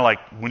 You kind of like,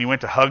 when you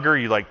went to hug her,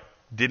 you like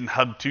didn't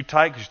hug too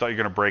tight because you thought you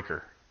were going to break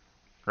her,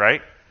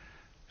 right?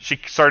 She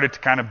started to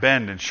kind of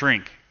bend and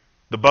shrink.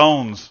 The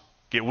bones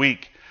get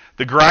weak.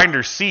 The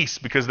grinders cease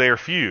because they are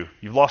few.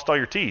 You've lost all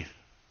your teeth.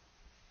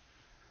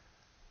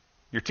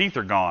 Your teeth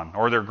are gone,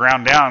 or they're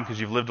ground down because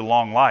you've lived a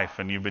long life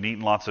and you've been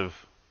eating lots of,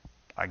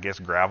 I guess,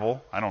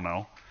 gravel. I don't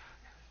know.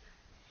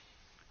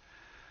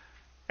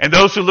 And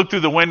those who look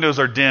through the windows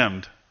are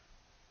dimmed.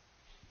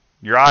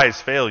 Your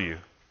eyes fail you.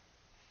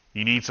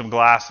 You need some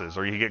glasses,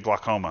 or you get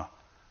glaucoma.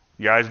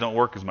 Your eyes don't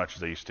work as much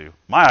as they used to.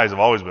 My eyes have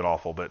always been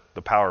awful, but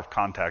the power of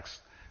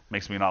contacts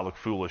makes me not look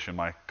foolish in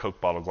my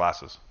Coke bottle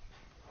glasses.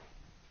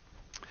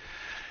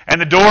 And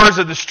the doors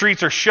of the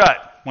streets are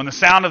shut when the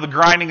sound of the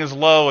grinding is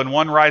low, and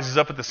one rises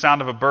up at the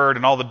sound of a bird,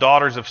 and all the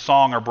daughters of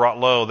song are brought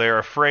low. They are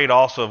afraid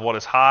also of what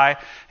is high,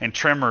 and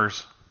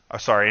terrors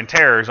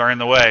are in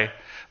the way.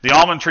 The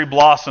almond tree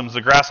blossoms,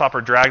 the grasshopper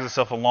drags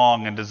itself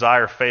along, and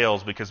desire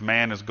fails because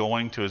man is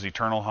going to his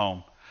eternal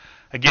home.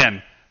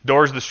 Again,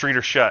 doors of the street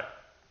are shut.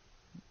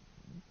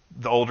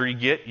 The older you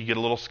get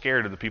a little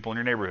scared of the people in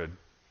your neighborhood.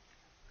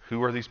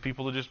 Who are these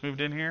people that just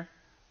moved in here?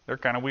 They're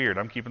kind of weird.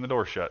 I'm keeping the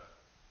door shut.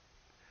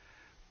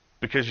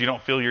 Because you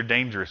don't feel you're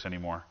dangerous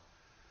anymore.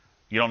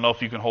 You don't know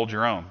if you can hold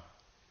your own.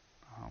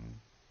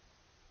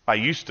 I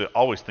used to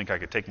always think I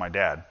could take my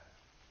dad.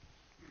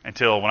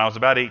 Until when I was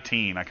about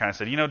 18, I kind of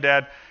said,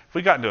 Dad, if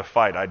we got into a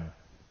fight,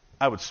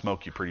 I would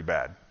smoke you pretty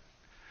bad.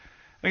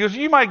 And he goes,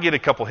 you might get a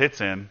couple hits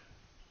in,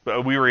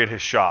 but we were at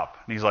his shop.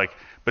 And he's like,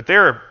 but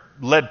there are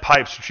lead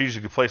pipes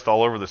strategically placed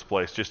all over this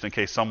place just in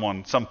case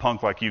some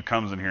punk like you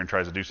comes in here and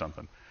tries to do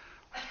something.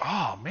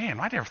 Oh, man,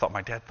 I never thought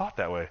my dad thought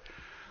that way.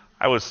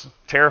 I was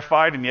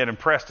terrified and yet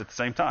impressed at the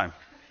same time.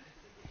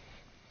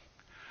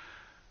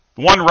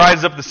 One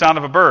rises up at the sound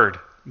of a bird.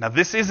 Now,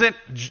 this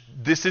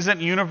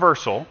isn't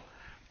universal,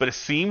 but it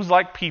seems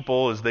like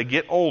people, as they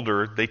get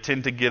older, they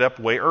tend to get up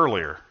way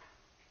earlier.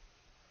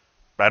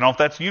 But I don't know if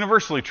that's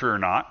universally true or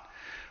not.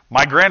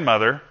 My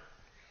grandmother,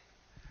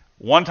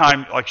 one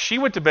time, she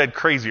went to bed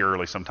crazy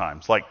early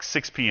sometimes, like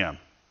 6 p.m.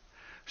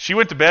 She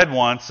went to bed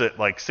once at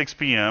 6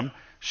 p.m.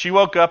 She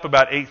woke up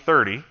about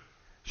 8:30.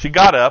 She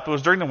got up. It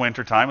was during the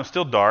winter time. It was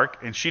still dark,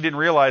 and she didn't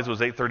realize it was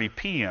 8:30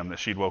 p.m. that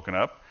she'd woken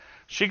up.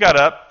 She got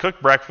up,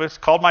 cooked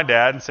breakfast, called my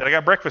dad, and said, I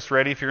got breakfast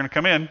ready if you're going to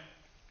come in.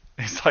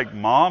 He's like,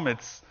 Mom,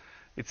 it's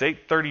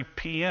 8:30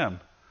 p.m.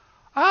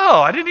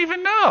 Oh, I didn't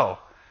even know.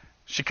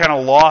 She kind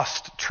of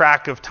lost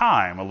track of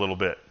time a little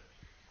bit.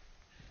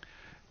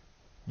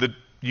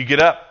 You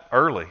get up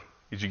early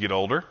as you get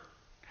older.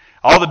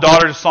 All the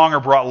daughters of song are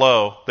brought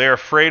low. They are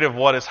afraid of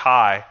what is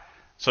high.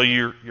 So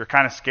you're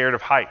kind of scared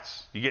of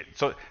heights.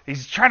 So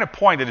he's trying to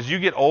point that as you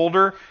get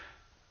older,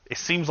 it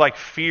seems like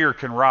fear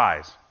can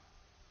rise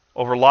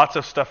over lots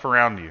of stuff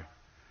around you.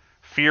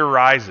 Fear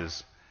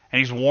rises. And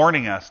he's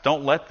warning us,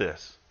 don't let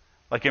this.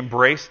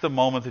 Embrace the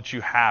moment that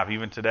you have,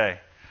 even today.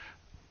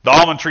 The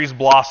almond trees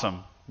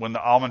blossom. When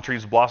the almond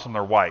trees blossom,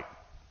 they're white.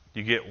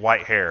 You get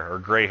white hair or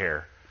gray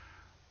hair.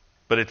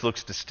 But it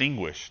looks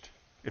distinguished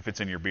if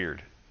it's in your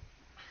beard.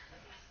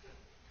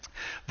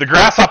 The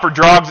grasshopper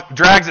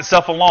drags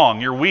itself along.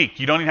 You're weak.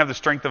 You don't even have the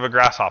strength of a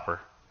grasshopper.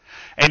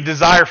 And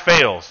desire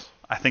fails.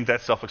 I think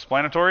that's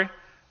self-explanatory.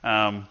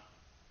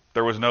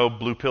 There was no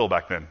blue pill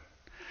back then.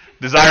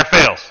 Desire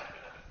fails.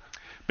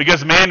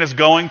 Because man is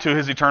going to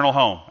his eternal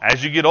home.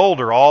 As you get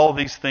older, all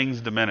these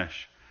things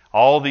diminish.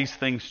 All these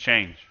things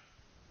change.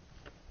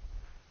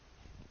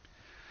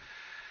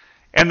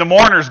 And the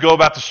mourners go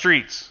about the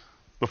streets.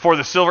 Before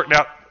the silver...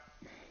 Now,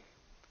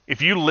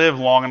 if you live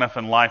long enough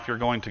in life, you're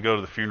going to go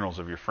to the funerals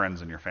of your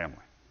friends and your family.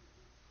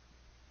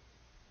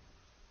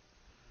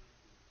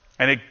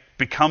 And it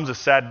becomes a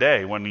sad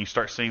day when you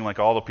start seeing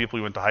all the people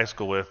you went to high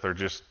school with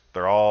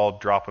they're all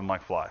dropping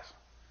like flies.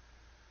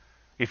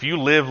 If you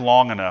live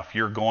long enough,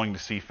 you're going to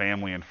see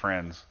family and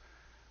friends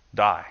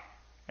die.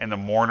 And the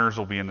mourners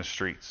will be in the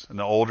streets. And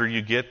the older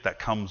you get, that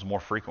comes more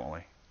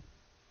frequently.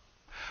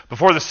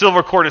 Before the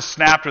silver cord is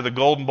snapped, or the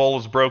golden bowl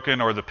is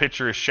broken, or the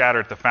pitcher is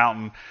shattered at the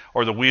fountain,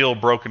 or the wheel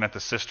broken at the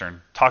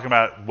cistern. Talking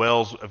about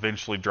wells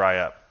eventually dry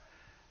up.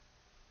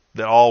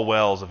 That all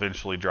wells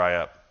eventually dry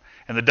up.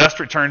 And the dust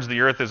returns to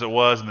the earth as it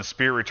was, and the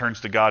spirit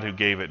returns to God who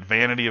gave it.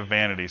 Vanity of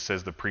vanities,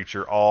 says the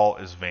preacher, all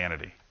is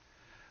vanity.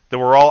 That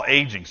we're all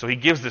aging. So he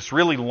gives this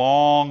really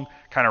long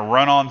kind of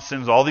run-on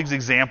sins, all these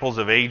examples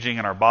of aging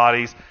in our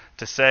bodies,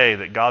 to say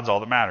that God's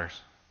all that matters.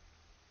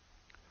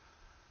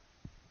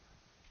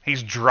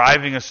 He's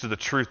driving us to the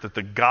truth that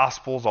the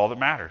gospel is all that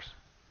matters.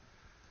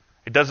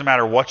 It doesn't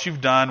matter what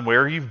you've done,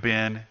 where you've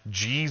been,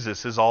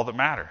 Jesus is all that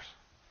matters.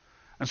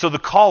 And so the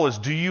call is,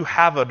 do you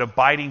have an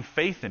abiding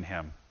faith in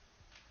him?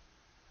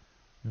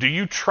 Do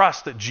you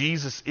trust that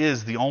Jesus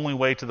is the only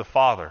way to the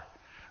Father?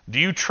 Do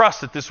you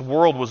trust that this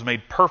world was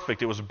made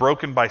perfect, it was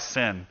broken by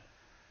sin,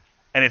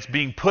 and it's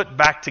being put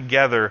back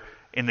together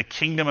in the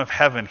kingdom of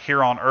heaven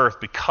here on earth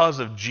because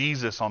of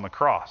Jesus on the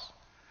cross?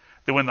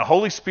 That when the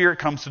Holy Spirit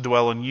comes to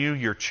dwell in you,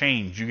 you're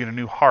changed. You get a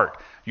new heart.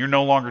 You're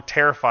no longer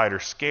terrified or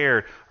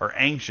scared or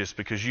anxious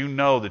because you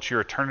know that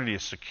your eternity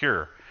is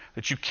secure,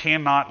 that you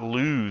cannot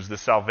lose the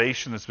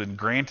salvation that's been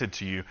granted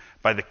to you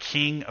by the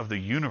King of the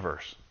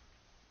universe.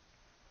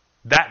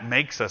 That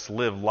makes us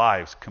live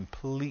lives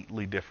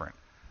completely different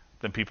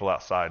than people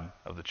outside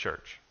of the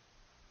church.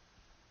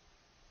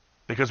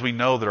 Because we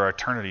know that our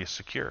eternity is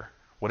secure.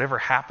 Whatever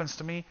happens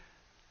to me,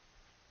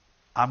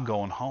 I'm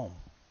going home.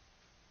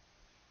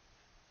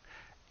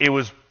 It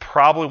was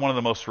probably one of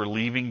the most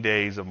relieving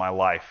days of my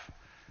life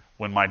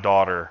when my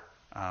daughter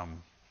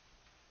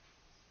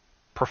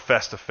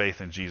professed a faith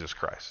in Jesus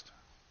Christ.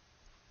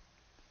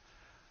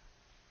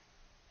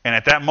 And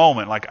at that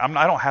moment, like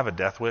I don't have a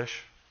death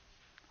wish.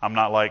 I'm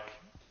not like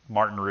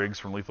Martin Riggs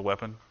from Lethal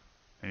Weapon.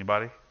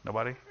 Anybody?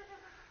 Nobody?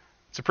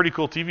 It's a pretty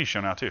cool TV show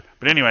now too.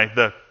 But anyway,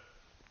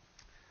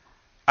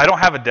 I don't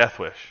have a death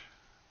wish.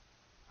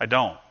 I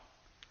don't.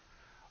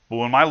 But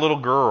when my little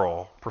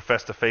girl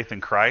professed a faith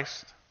in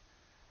Christ,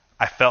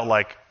 I felt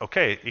like,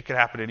 okay, it could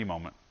happen at any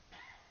moment.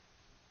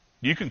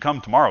 You can come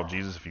tomorrow,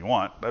 Jesus, if you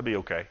want. That'd be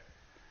okay.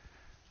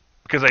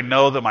 Because I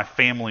know that my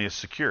family is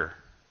secure.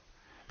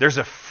 There's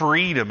a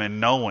freedom in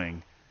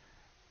knowing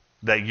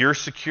that you're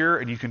secure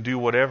and you can do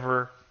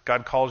whatever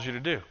God calls you to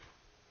do.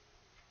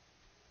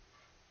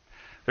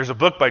 There's a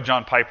book by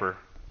John Piper.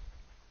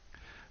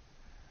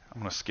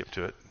 I'm going to skip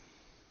to it.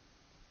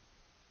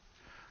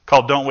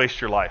 Called Don't Waste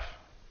Your Life.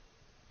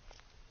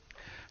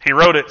 He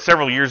wrote it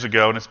several years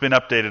ago, and it's been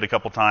updated a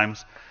couple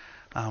times.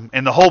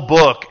 And the whole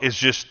book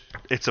is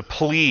it's a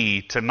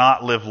plea to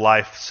not live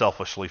life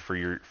selfishly for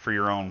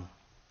your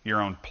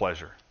own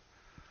pleasure.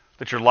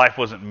 That your life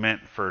wasn't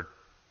meant for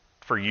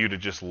you to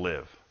just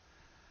live.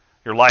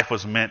 Your life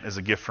was meant as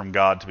a gift from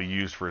God to be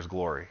used for His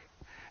glory.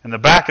 In the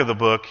back of the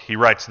book, he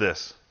writes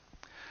this: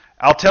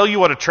 I'll tell you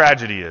what a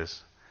tragedy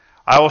is.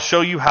 I will show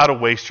you how to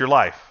waste your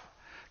life.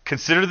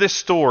 Consider this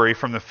story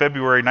from the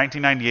February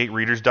 1998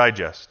 Reader's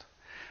Digest.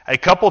 A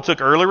couple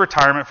took early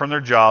retirement from their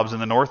jobs in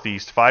the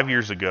Northeast 5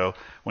 years ago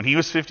when he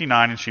was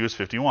 59 and she was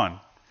 51.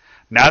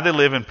 Now they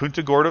live in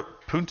Punta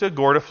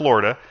Gorda,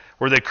 Florida,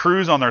 where they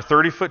cruise on their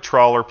 30-foot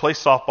trawler, play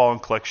softball,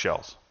 and collect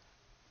shells.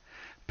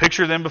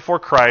 Picture them before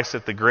Christ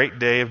at the great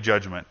day of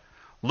judgment.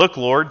 Look,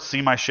 Lord,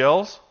 see my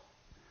shells?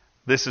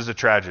 This is a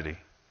tragedy.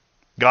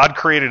 God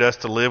created us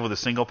to live with a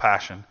single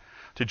passion,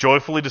 to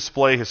joyfully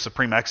display His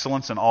supreme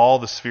excellence in all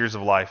the spheres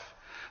of life.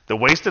 The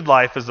wasted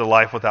life is the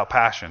life without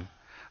passion.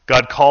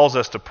 God calls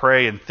us to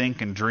pray and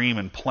think and dream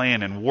and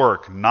plan and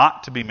work,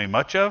 not to be made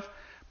much of,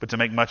 but to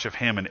make much of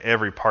Him in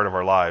every part of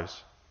our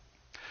lives.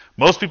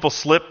 Most people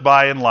slip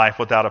by in life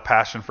without a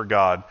passion for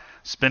God,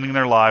 spending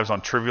their lives on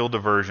trivial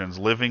diversions,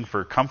 living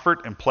for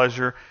comfort and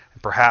pleasure,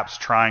 and perhaps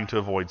trying to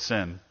avoid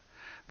sin.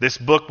 This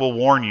book will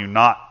warn you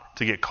not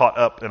to get caught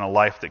up in a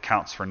life that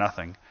counts for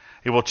nothing.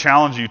 It will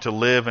challenge you to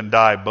live and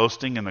die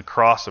boasting in the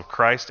cross of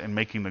Christ and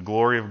making the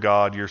glory of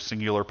God your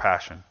singular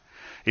passion.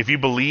 If you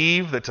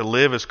believe that to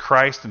live is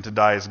Christ and to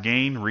die is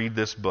gain, read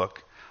this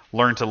book.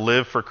 Learn to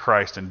live for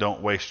Christ and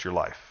don't waste your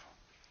life.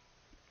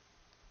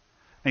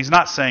 And he's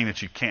not saying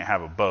that you can't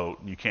have a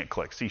boat and you can't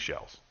collect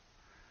seashells.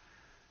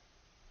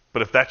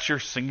 But if that's your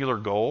singular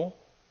goal,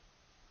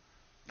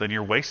 then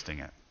you're wasting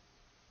it.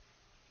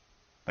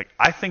 Like,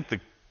 I think the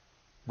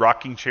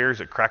rocking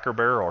chairs at Cracker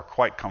Barrel are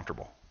quite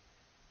comfortable.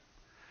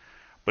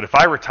 But if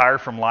I retire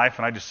from life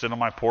and I just sit on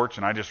my porch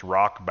and I just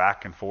rock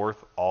back and forth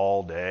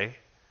all day,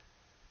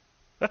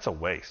 that's a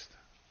waste.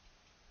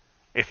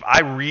 If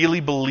I really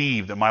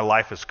believe that my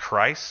life is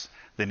Christ,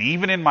 then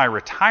even in my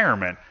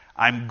retirement,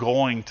 I'm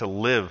going to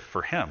live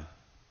for Him.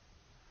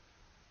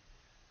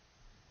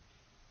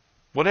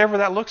 Whatever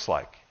that looks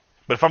like.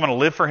 But if I'm going to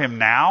live for Him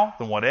now,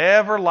 then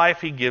whatever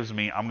life He gives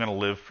me, I'm going to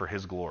live for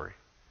His glory.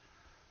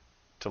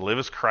 To live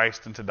as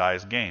Christ and to die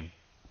as gain.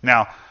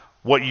 Now,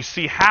 what you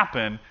see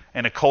happen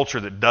in a culture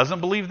that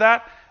doesn't believe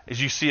that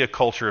is you see a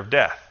culture of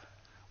death,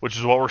 which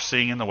is what we're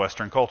seeing in the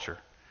Western culture.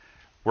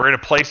 We're in a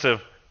place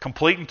of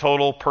complete and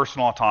total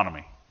personal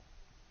autonomy.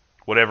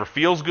 Whatever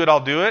feels good, I'll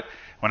do it.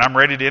 When I'm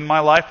ready to end my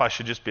life, I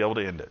should just be able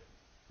to end it.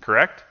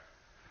 Correct?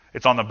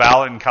 It's on the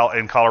ballot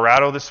in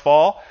Colorado this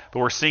fall, but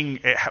we're seeing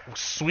it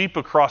sweep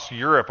across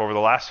Europe over the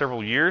last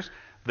several years,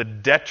 the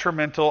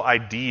detrimental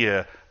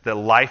idea that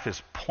life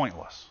is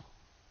pointless.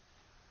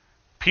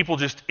 People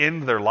just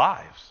end their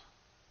lives.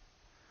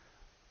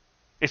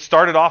 It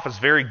started off as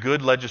very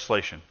good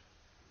legislation.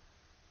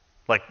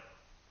 Like,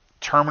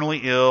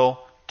 terminally ill,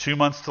 2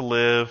 months to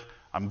live,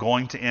 I'm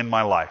going to end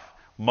my life.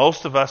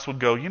 Most of us would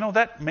go,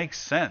 that makes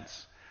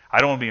sense. I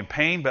don't want to be in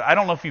pain, but I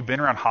don't know if you've been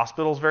around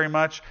hospitals very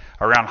much,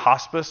 around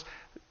hospice.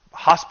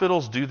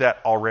 Hospitals do that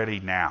already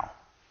now.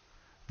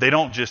 They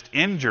don't just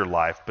end your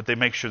life, but they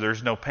make sure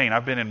there's no pain.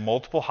 I've been in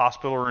multiple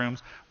hospital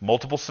rooms,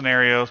 multiple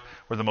scenarios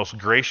where the most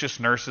gracious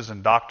nurses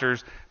and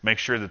doctors make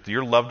sure that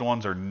your loved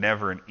ones are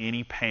never in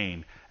any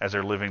pain as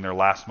they're living their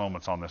last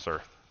moments on this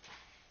earth.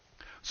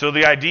 So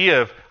the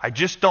idea of, I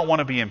just don't want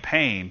to be in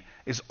pain,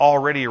 is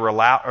already a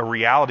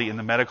reality in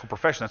the medical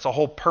profession. That's the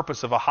whole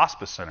purpose of a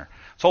hospice center.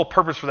 It's the whole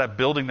purpose for that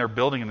building they're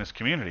building in this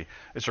community.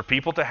 Is for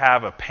people to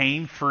have a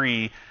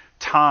pain-free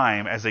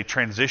time as they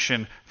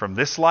transition from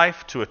this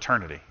life to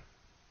eternity.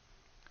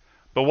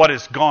 But what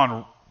has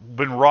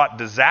been wrought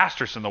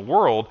disastrous in the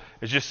world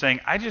is just saying,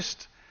 I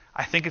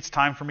think it's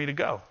time for me to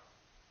go.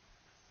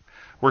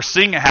 We're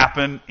seeing it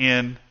happen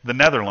in the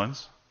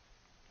Netherlands,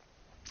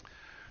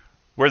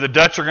 where the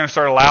Dutch are going to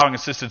start allowing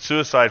assisted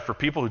suicide for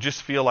people who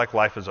just feel like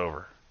life is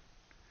over.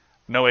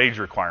 No age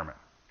requirement.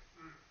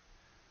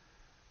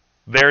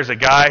 There's a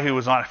guy who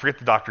was on, I forget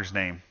the doctor's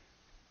name,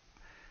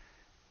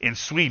 in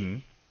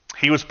Sweden.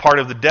 He was part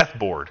of the death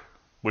board,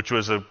 which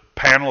was a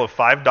panel of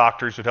 5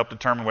 doctors who helped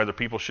determine whether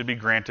people should be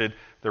granted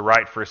the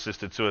right for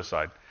assisted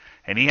suicide.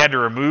 And he had to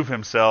remove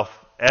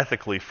himself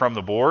ethically from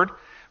the board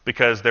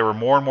because there were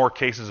more and more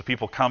cases of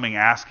people coming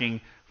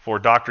asking for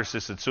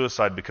doctor-assisted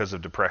suicide because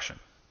of depression.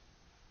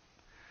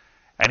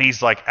 And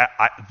he's like,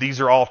 these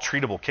are all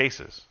treatable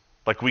cases.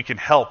 Like, we can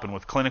help, and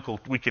with clinical,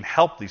 we can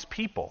help these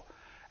people.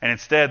 And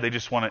instead, they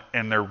just want to,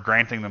 and they're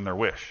granting them their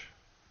wish.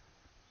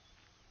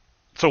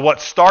 So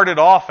what started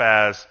off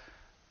as,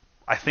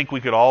 I think we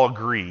could all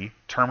agree,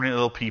 terminally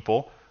ill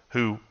people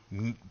who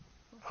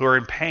are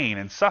in pain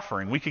and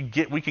suffering, we can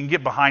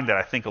get behind that,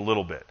 I think, a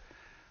little bit.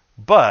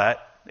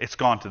 But it's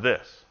gone to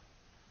this,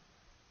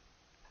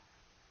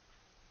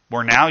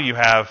 where now you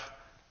have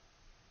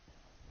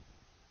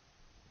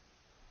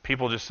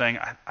people just saying,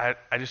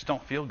 I just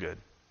don't feel good.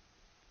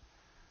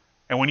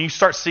 And when you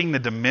start seeing the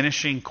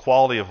diminishing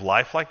quality of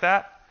life like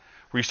that,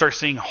 where you start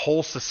seeing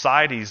whole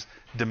societies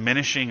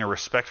diminishing a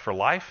respect for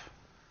life,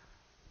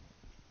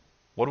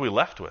 what are we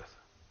left with?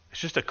 It's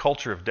just a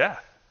culture of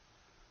death.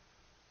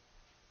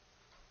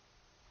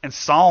 And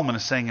Solomon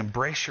is saying,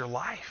 embrace your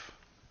life.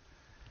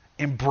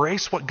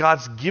 Embrace what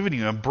God's given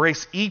you.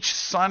 Embrace each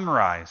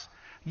sunrise.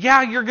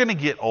 Yeah, you're going to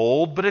get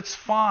old, but it's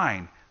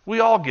fine. We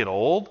all get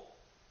old.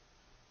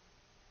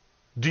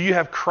 Do you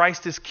have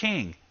Christ as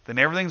King? Then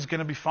everything's going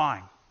to be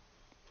fine.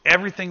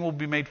 Everything will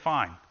be made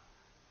fine.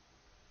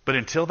 But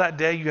until that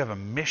day, you have a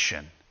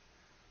mission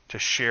to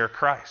share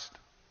Christ.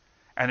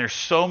 And there's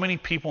so many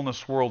people in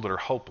this world that are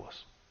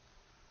hopeless.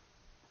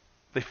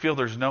 They feel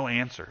there's no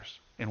answers.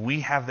 And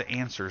we have the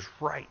answers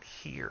right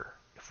here.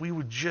 If we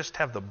would just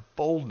have the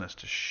boldness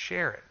to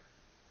share it.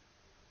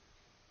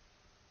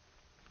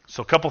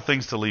 So a couple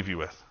things to leave you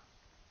with.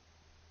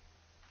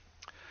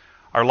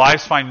 Our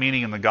lives find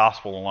meaning in the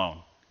gospel alone.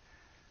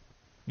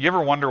 You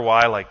ever wonder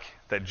why, like,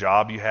 that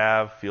job you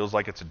have feels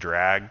like it's a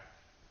drag?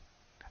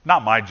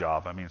 Not my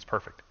job. I mean, it's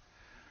perfect.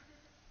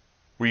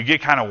 Where you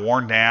get kind of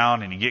worn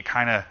down and you get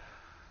kind of...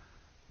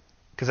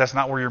 Because that's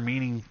not where the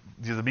meaning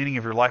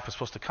of your life is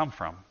supposed to come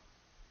from.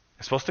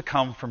 It's supposed to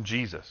come from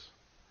Jesus.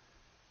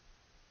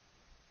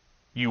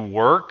 You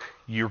work,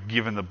 you're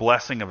given the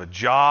blessing of a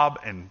job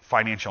and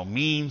financial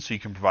means so you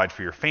can provide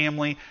for your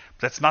family.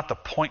 But that's not the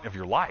point of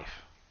your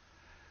life.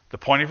 The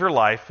point of your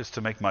life is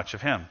to make much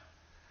of Him,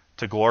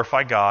 to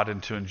glorify God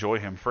and to enjoy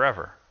Him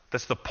forever.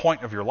 That's the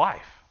point of your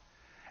life.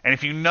 And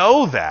if you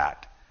know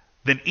that,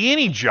 then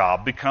any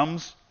job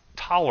becomes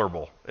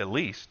tolerable, at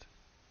least.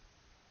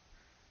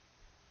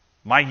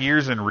 My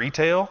years in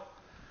retail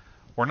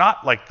were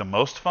not like the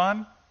most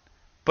fun,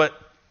 but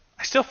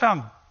I still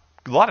found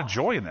a lot of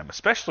joy in them,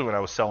 especially when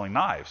I was selling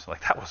knives.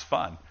 Like, that was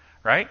fun,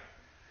 right?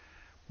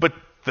 But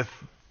the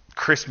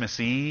Christmas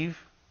Eve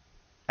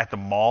at the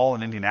mall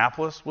in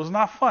Indianapolis was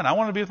not fun. I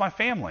wanted to be with my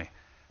family.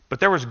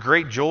 But there was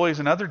great joys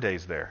in other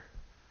days there.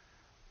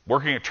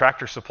 Working at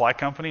Tractor Supply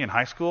Company in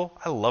high school,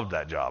 I loved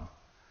that job.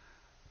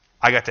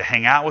 I got to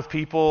hang out with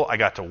people. I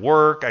got to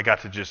work. I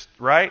got to just,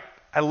 right?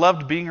 I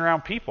loved being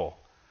around people.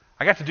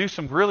 I got to do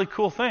some really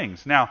cool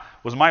things. Now,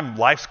 was my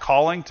life's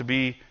calling to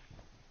be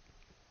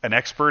an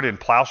expert in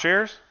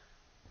plowshares?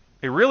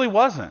 It really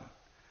wasn't.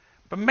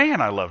 But man,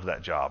 I loved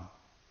that job.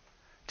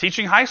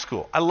 Teaching high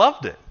school, I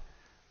loved it.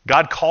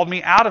 God called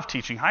me out of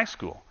teaching high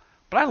school.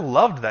 But I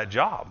loved that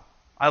job.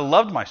 I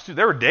loved my students.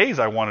 There were days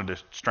I wanted to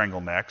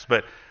strangle necks,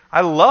 but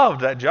I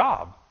loved that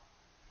job.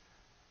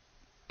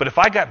 But if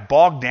I got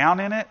bogged down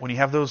in it, when you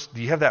have those,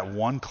 do you have that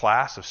one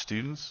class of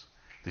students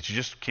that you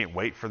just can't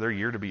wait for their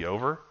year to be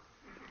over?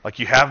 Like,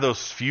 you have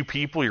those few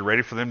people, you're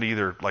ready for them to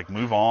either like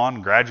move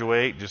on,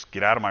 graduate, just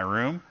get out of my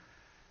room.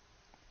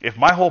 If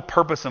my whole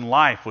purpose in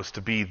life was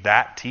to be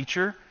that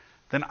teacher,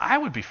 then I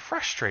would be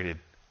frustrated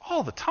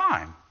all the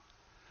time.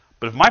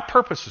 But if my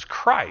purpose is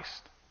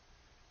Christ,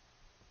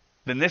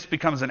 then this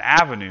becomes an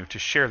avenue to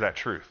share that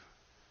truth.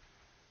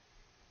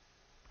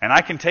 And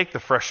I can take the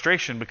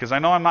frustration because I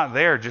know I'm not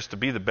there just to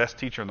be the best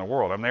teacher in the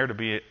world. I'm there to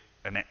be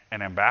an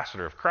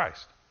ambassador of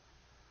Christ.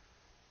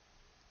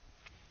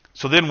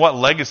 So then what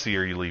legacy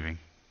are you leaving?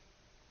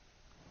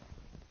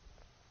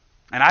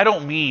 And I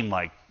don't mean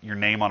like your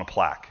name on a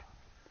plaque.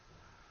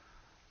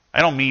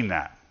 I don't mean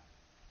that.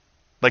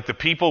 Like the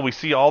people, we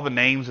see all the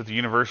names at the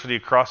university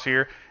across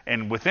here,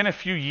 and within a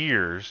few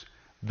years,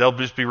 they'll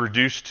just be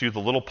reduced to the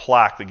little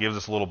plaque that gives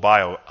us a little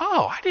bio.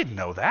 Oh, I didn't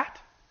know that.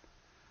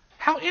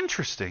 How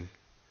interesting.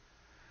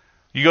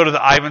 You go to the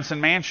Ivinson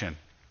Mansion.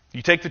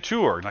 You take the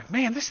tour. You're like,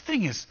 man, this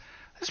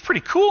this is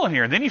pretty cool in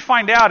here. And then you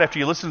find out after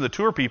you listen to the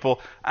tour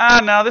people,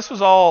 no, this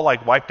was all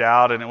like wiped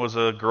out, and it was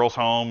a girl's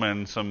home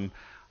and some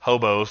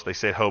hobos. They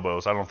said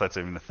hobos. I don't know if that's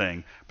even a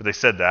thing, but they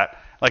said that.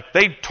 Like,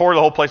 they tore the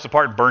whole place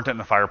apart and burnt it in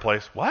the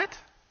fireplace. What?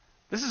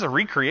 This is a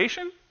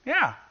recreation?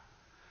 Yeah.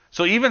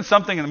 So even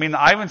something, I mean, the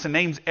Ivinson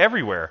name's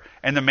everywhere,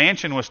 and the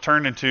mansion was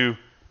turned into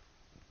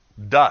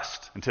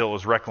dust until it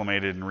was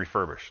reclamated and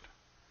refurbished.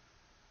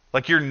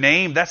 Like, your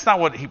name, that's not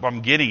what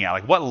I'm getting at.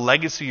 Like, what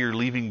legacy you're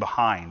leaving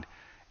behind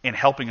in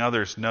helping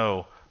others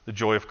know the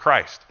joy of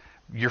Christ.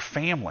 Your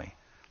family.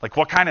 Like,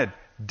 what kind of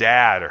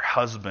dad or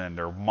husband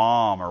or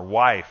mom or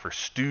wife or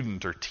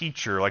student or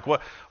teacher, like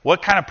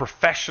what kind of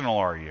professional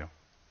are you?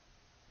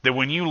 That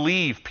when you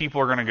leave,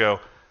 people are going to go,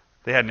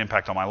 they had an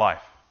impact on my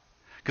life.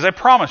 Because I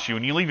promise you,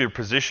 when you leave your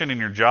position in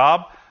your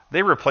job,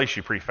 they replace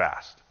you pretty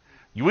fast.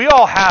 We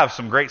all have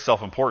some great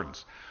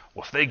self-importance.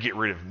 Well, if they get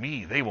rid of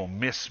me, they will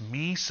miss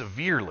me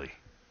severely.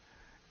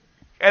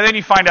 And then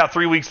you find out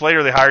 3 weeks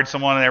later they hired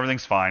someone and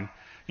everything's fine.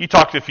 You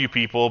talk to a few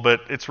people,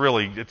 but it's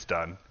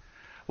done.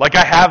 Like,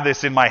 I have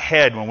this in my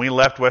head. When we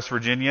left West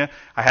Virginia,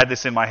 I had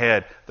this in my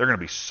head. They're going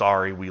to be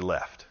sorry we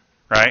left,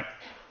 right?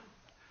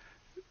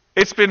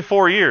 It's been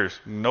 4 years.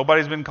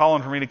 Nobody's been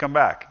calling for me to come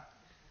back,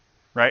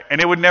 right?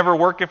 And it would never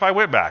work if I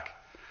went back.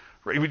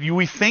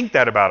 We think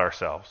that about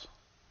ourselves.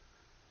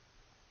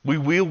 We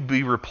will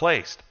be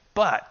replaced.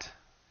 But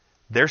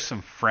there's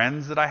some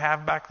friends that I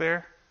have back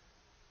there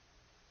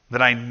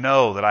that I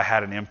know that I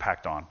had an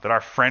impact on, that our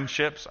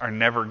friendships are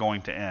never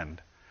going to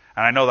end.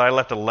 And I know that I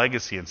left a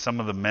legacy in some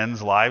of the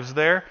men's lives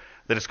there,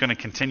 that it's going to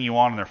continue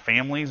on in their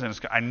families. And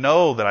I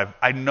know that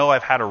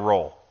I've had a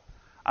role.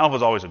 I don't know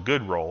if it was always a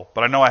good role,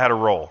 but I know I had a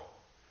role.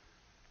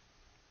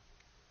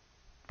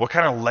 What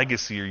kind of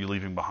legacy are you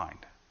leaving behind?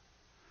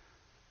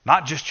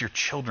 Not just your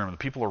children, but the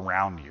people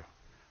around you.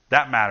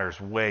 That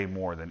matters way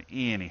more than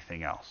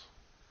anything else.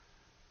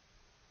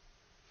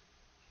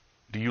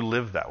 Do you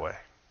live that way?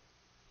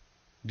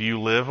 Do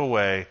you live a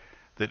way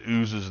that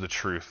oozes the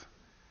truth?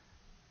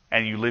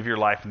 And you live your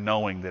life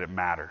knowing that it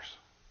matters,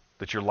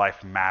 that your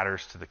life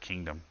matters to the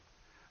kingdom.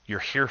 You're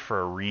here for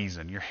a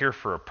reason. You're here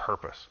for a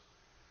purpose.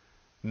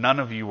 None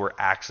of you were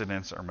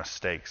accidents or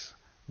mistakes.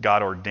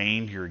 God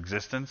ordained your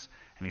existence,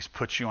 and He's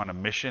put you on a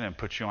mission and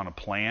put you on a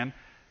plan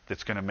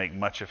that's going to make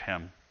much of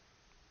Him.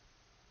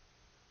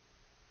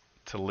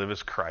 To live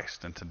as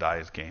Christ and to die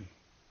as gain.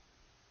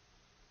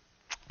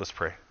 Let's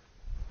pray.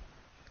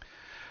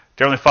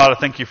 Dear Heavenly Father,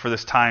 thank you for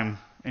this time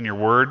in your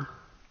word.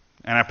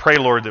 And I pray,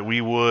 Lord, that we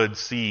would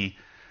see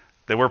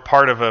that we're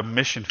part of a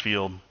mission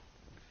field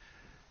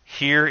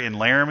here in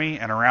Laramie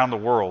and around the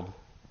world.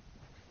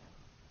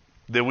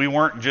 That we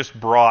weren't just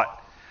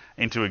brought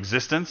into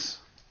existence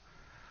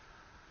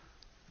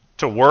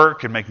to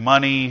work and make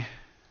money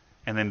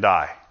and then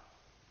die.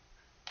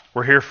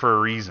 We're here for a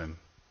reason.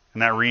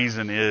 And that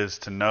reason is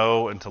to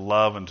know and to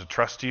love and to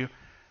trust you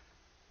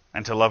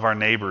and to love our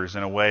neighbors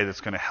in a way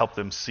that's going to help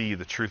them see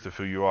the truth of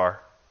who you are.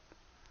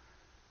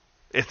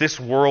 If this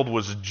world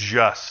was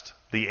just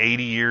the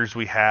 80 years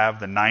we have,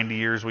 the 90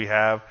 years we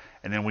have,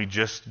 and then we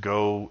just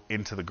go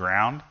into the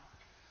ground,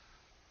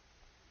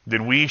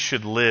 then we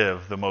should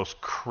live the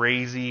most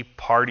crazy,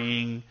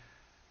 partying,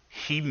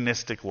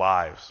 hedonistic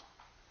lives.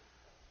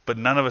 But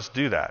none of us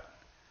do that.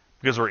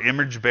 Because we're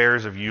image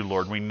bearers of you,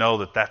 Lord. We know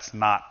that that's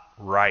not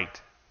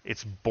right.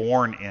 It's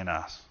born in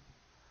us.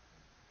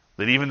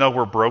 That even though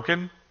we're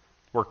broken,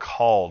 we're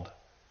called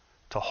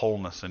to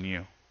wholeness in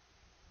you.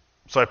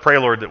 So I pray,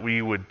 Lord, that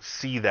we would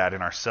see that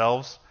in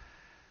ourselves,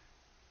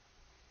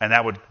 and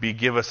that would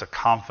give us a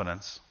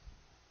confidence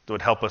that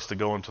would help us to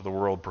go into the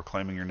world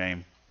proclaiming your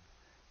name.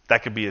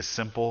 That could be as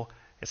simple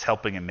as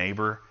helping a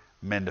neighbor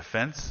mend a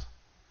fence,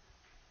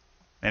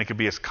 and it could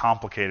be as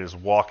complicated as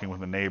walking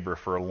with a neighbor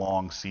for a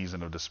long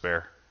season of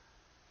despair.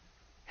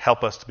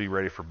 Help us to be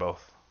ready for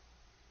both.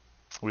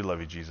 We love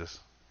you, Jesus.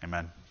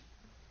 Amen.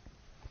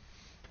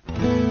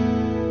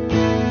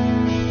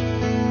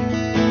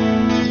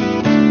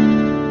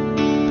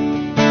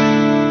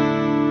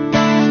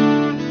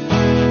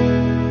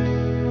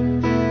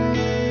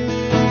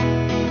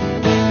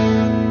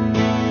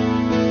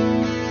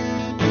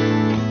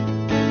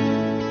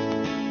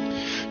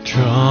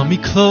 Draw me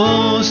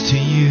close to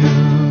you.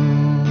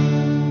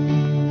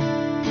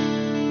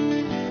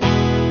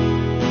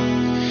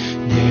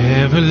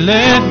 Never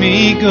let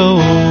me go.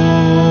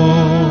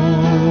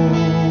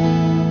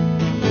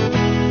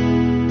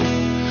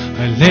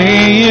 I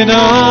lay it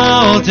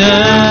all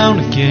down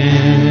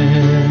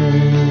again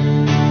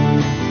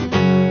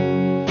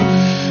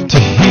to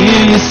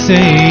hear you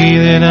say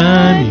that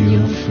I'm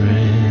your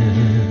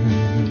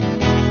friend.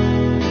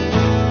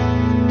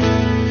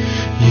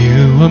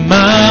 You are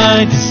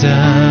my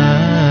desire.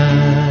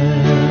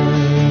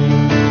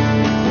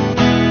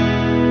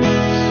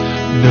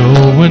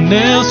 No one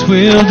else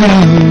will do.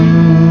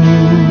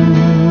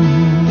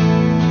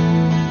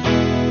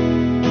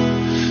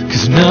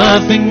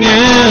 Nothing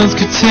else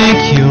could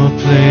take your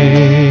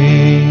place.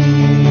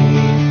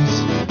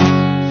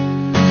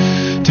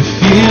 To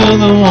feel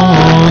the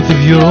warmth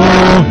of your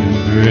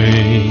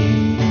embrace.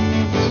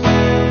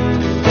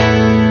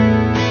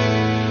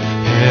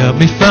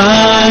 me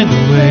find a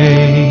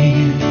way.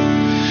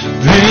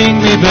 Bring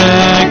me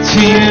back to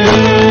you.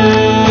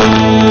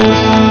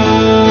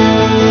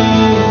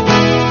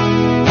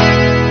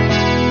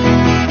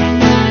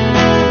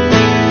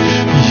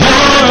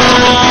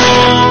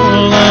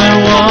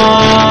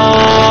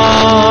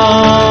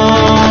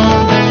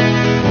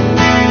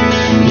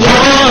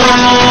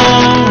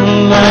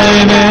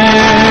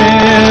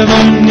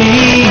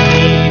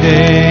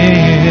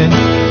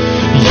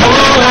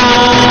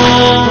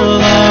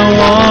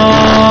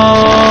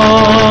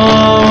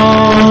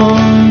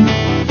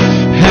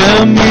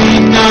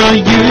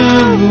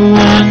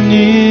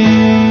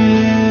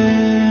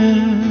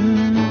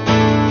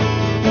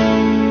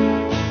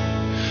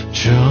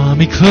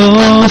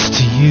 Close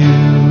to you.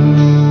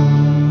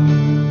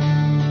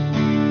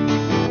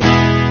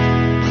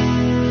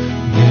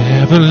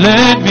 Never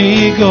let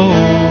me go.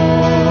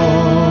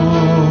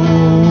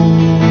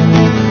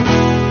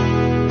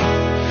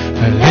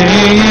 I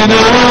lay it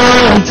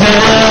all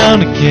down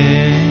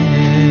again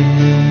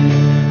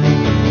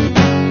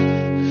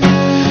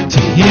to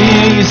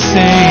hear you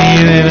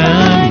say that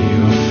I'm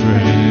your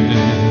friend.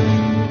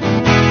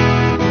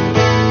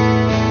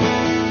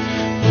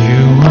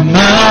 You are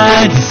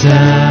my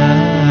desire.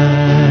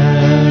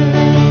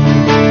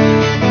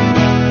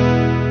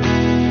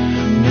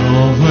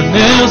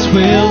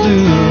 Will do,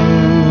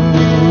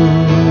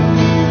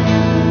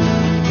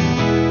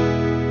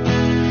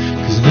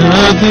 'cause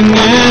nothing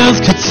else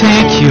could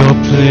take your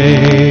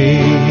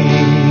place.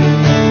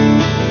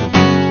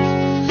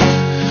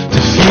 To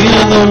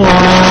feel the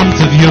warmth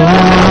of your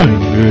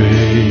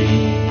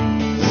embrace,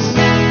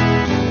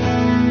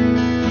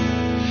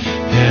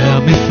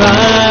 help me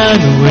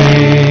find a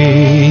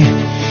way.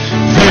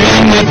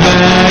 Bring me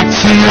back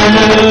to you.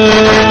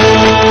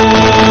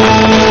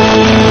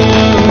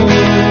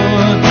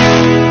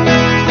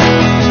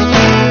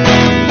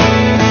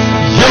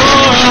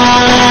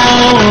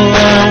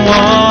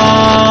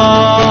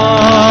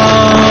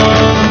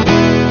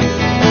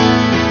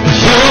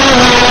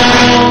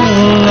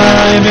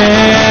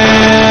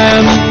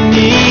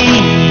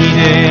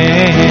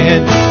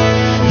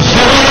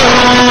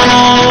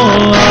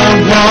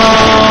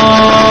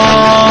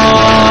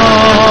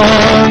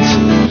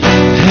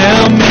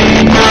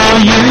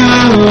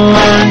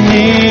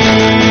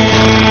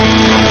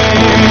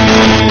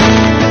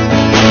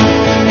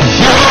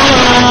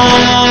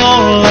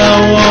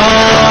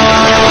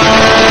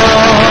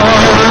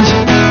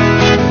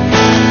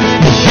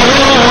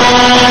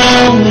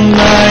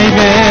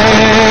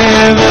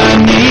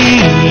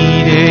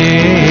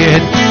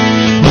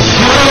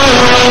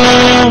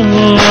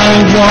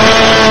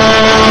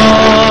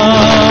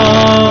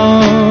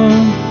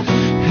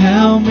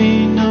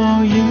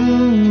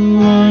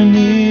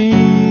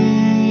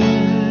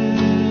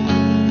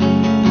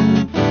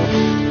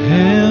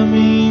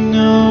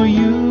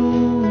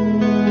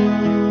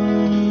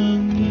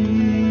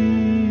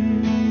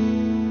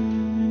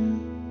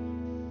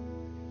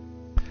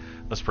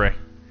 Let's pray.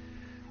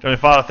 Heavenly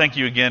Father, thank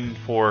you again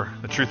for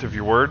the truth of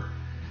your word.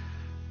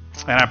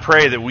 And I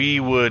pray that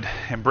we would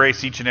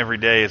embrace each and every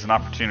day as an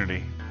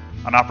opportunity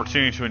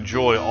to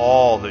enjoy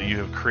all that you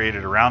have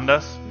created around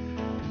us,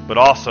 but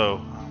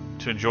also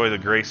to enjoy the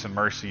grace and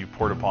mercy you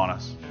poured upon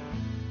us.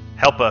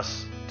 Help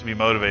us to be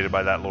motivated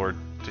by that, Lord,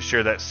 to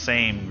share that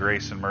same grace and mercy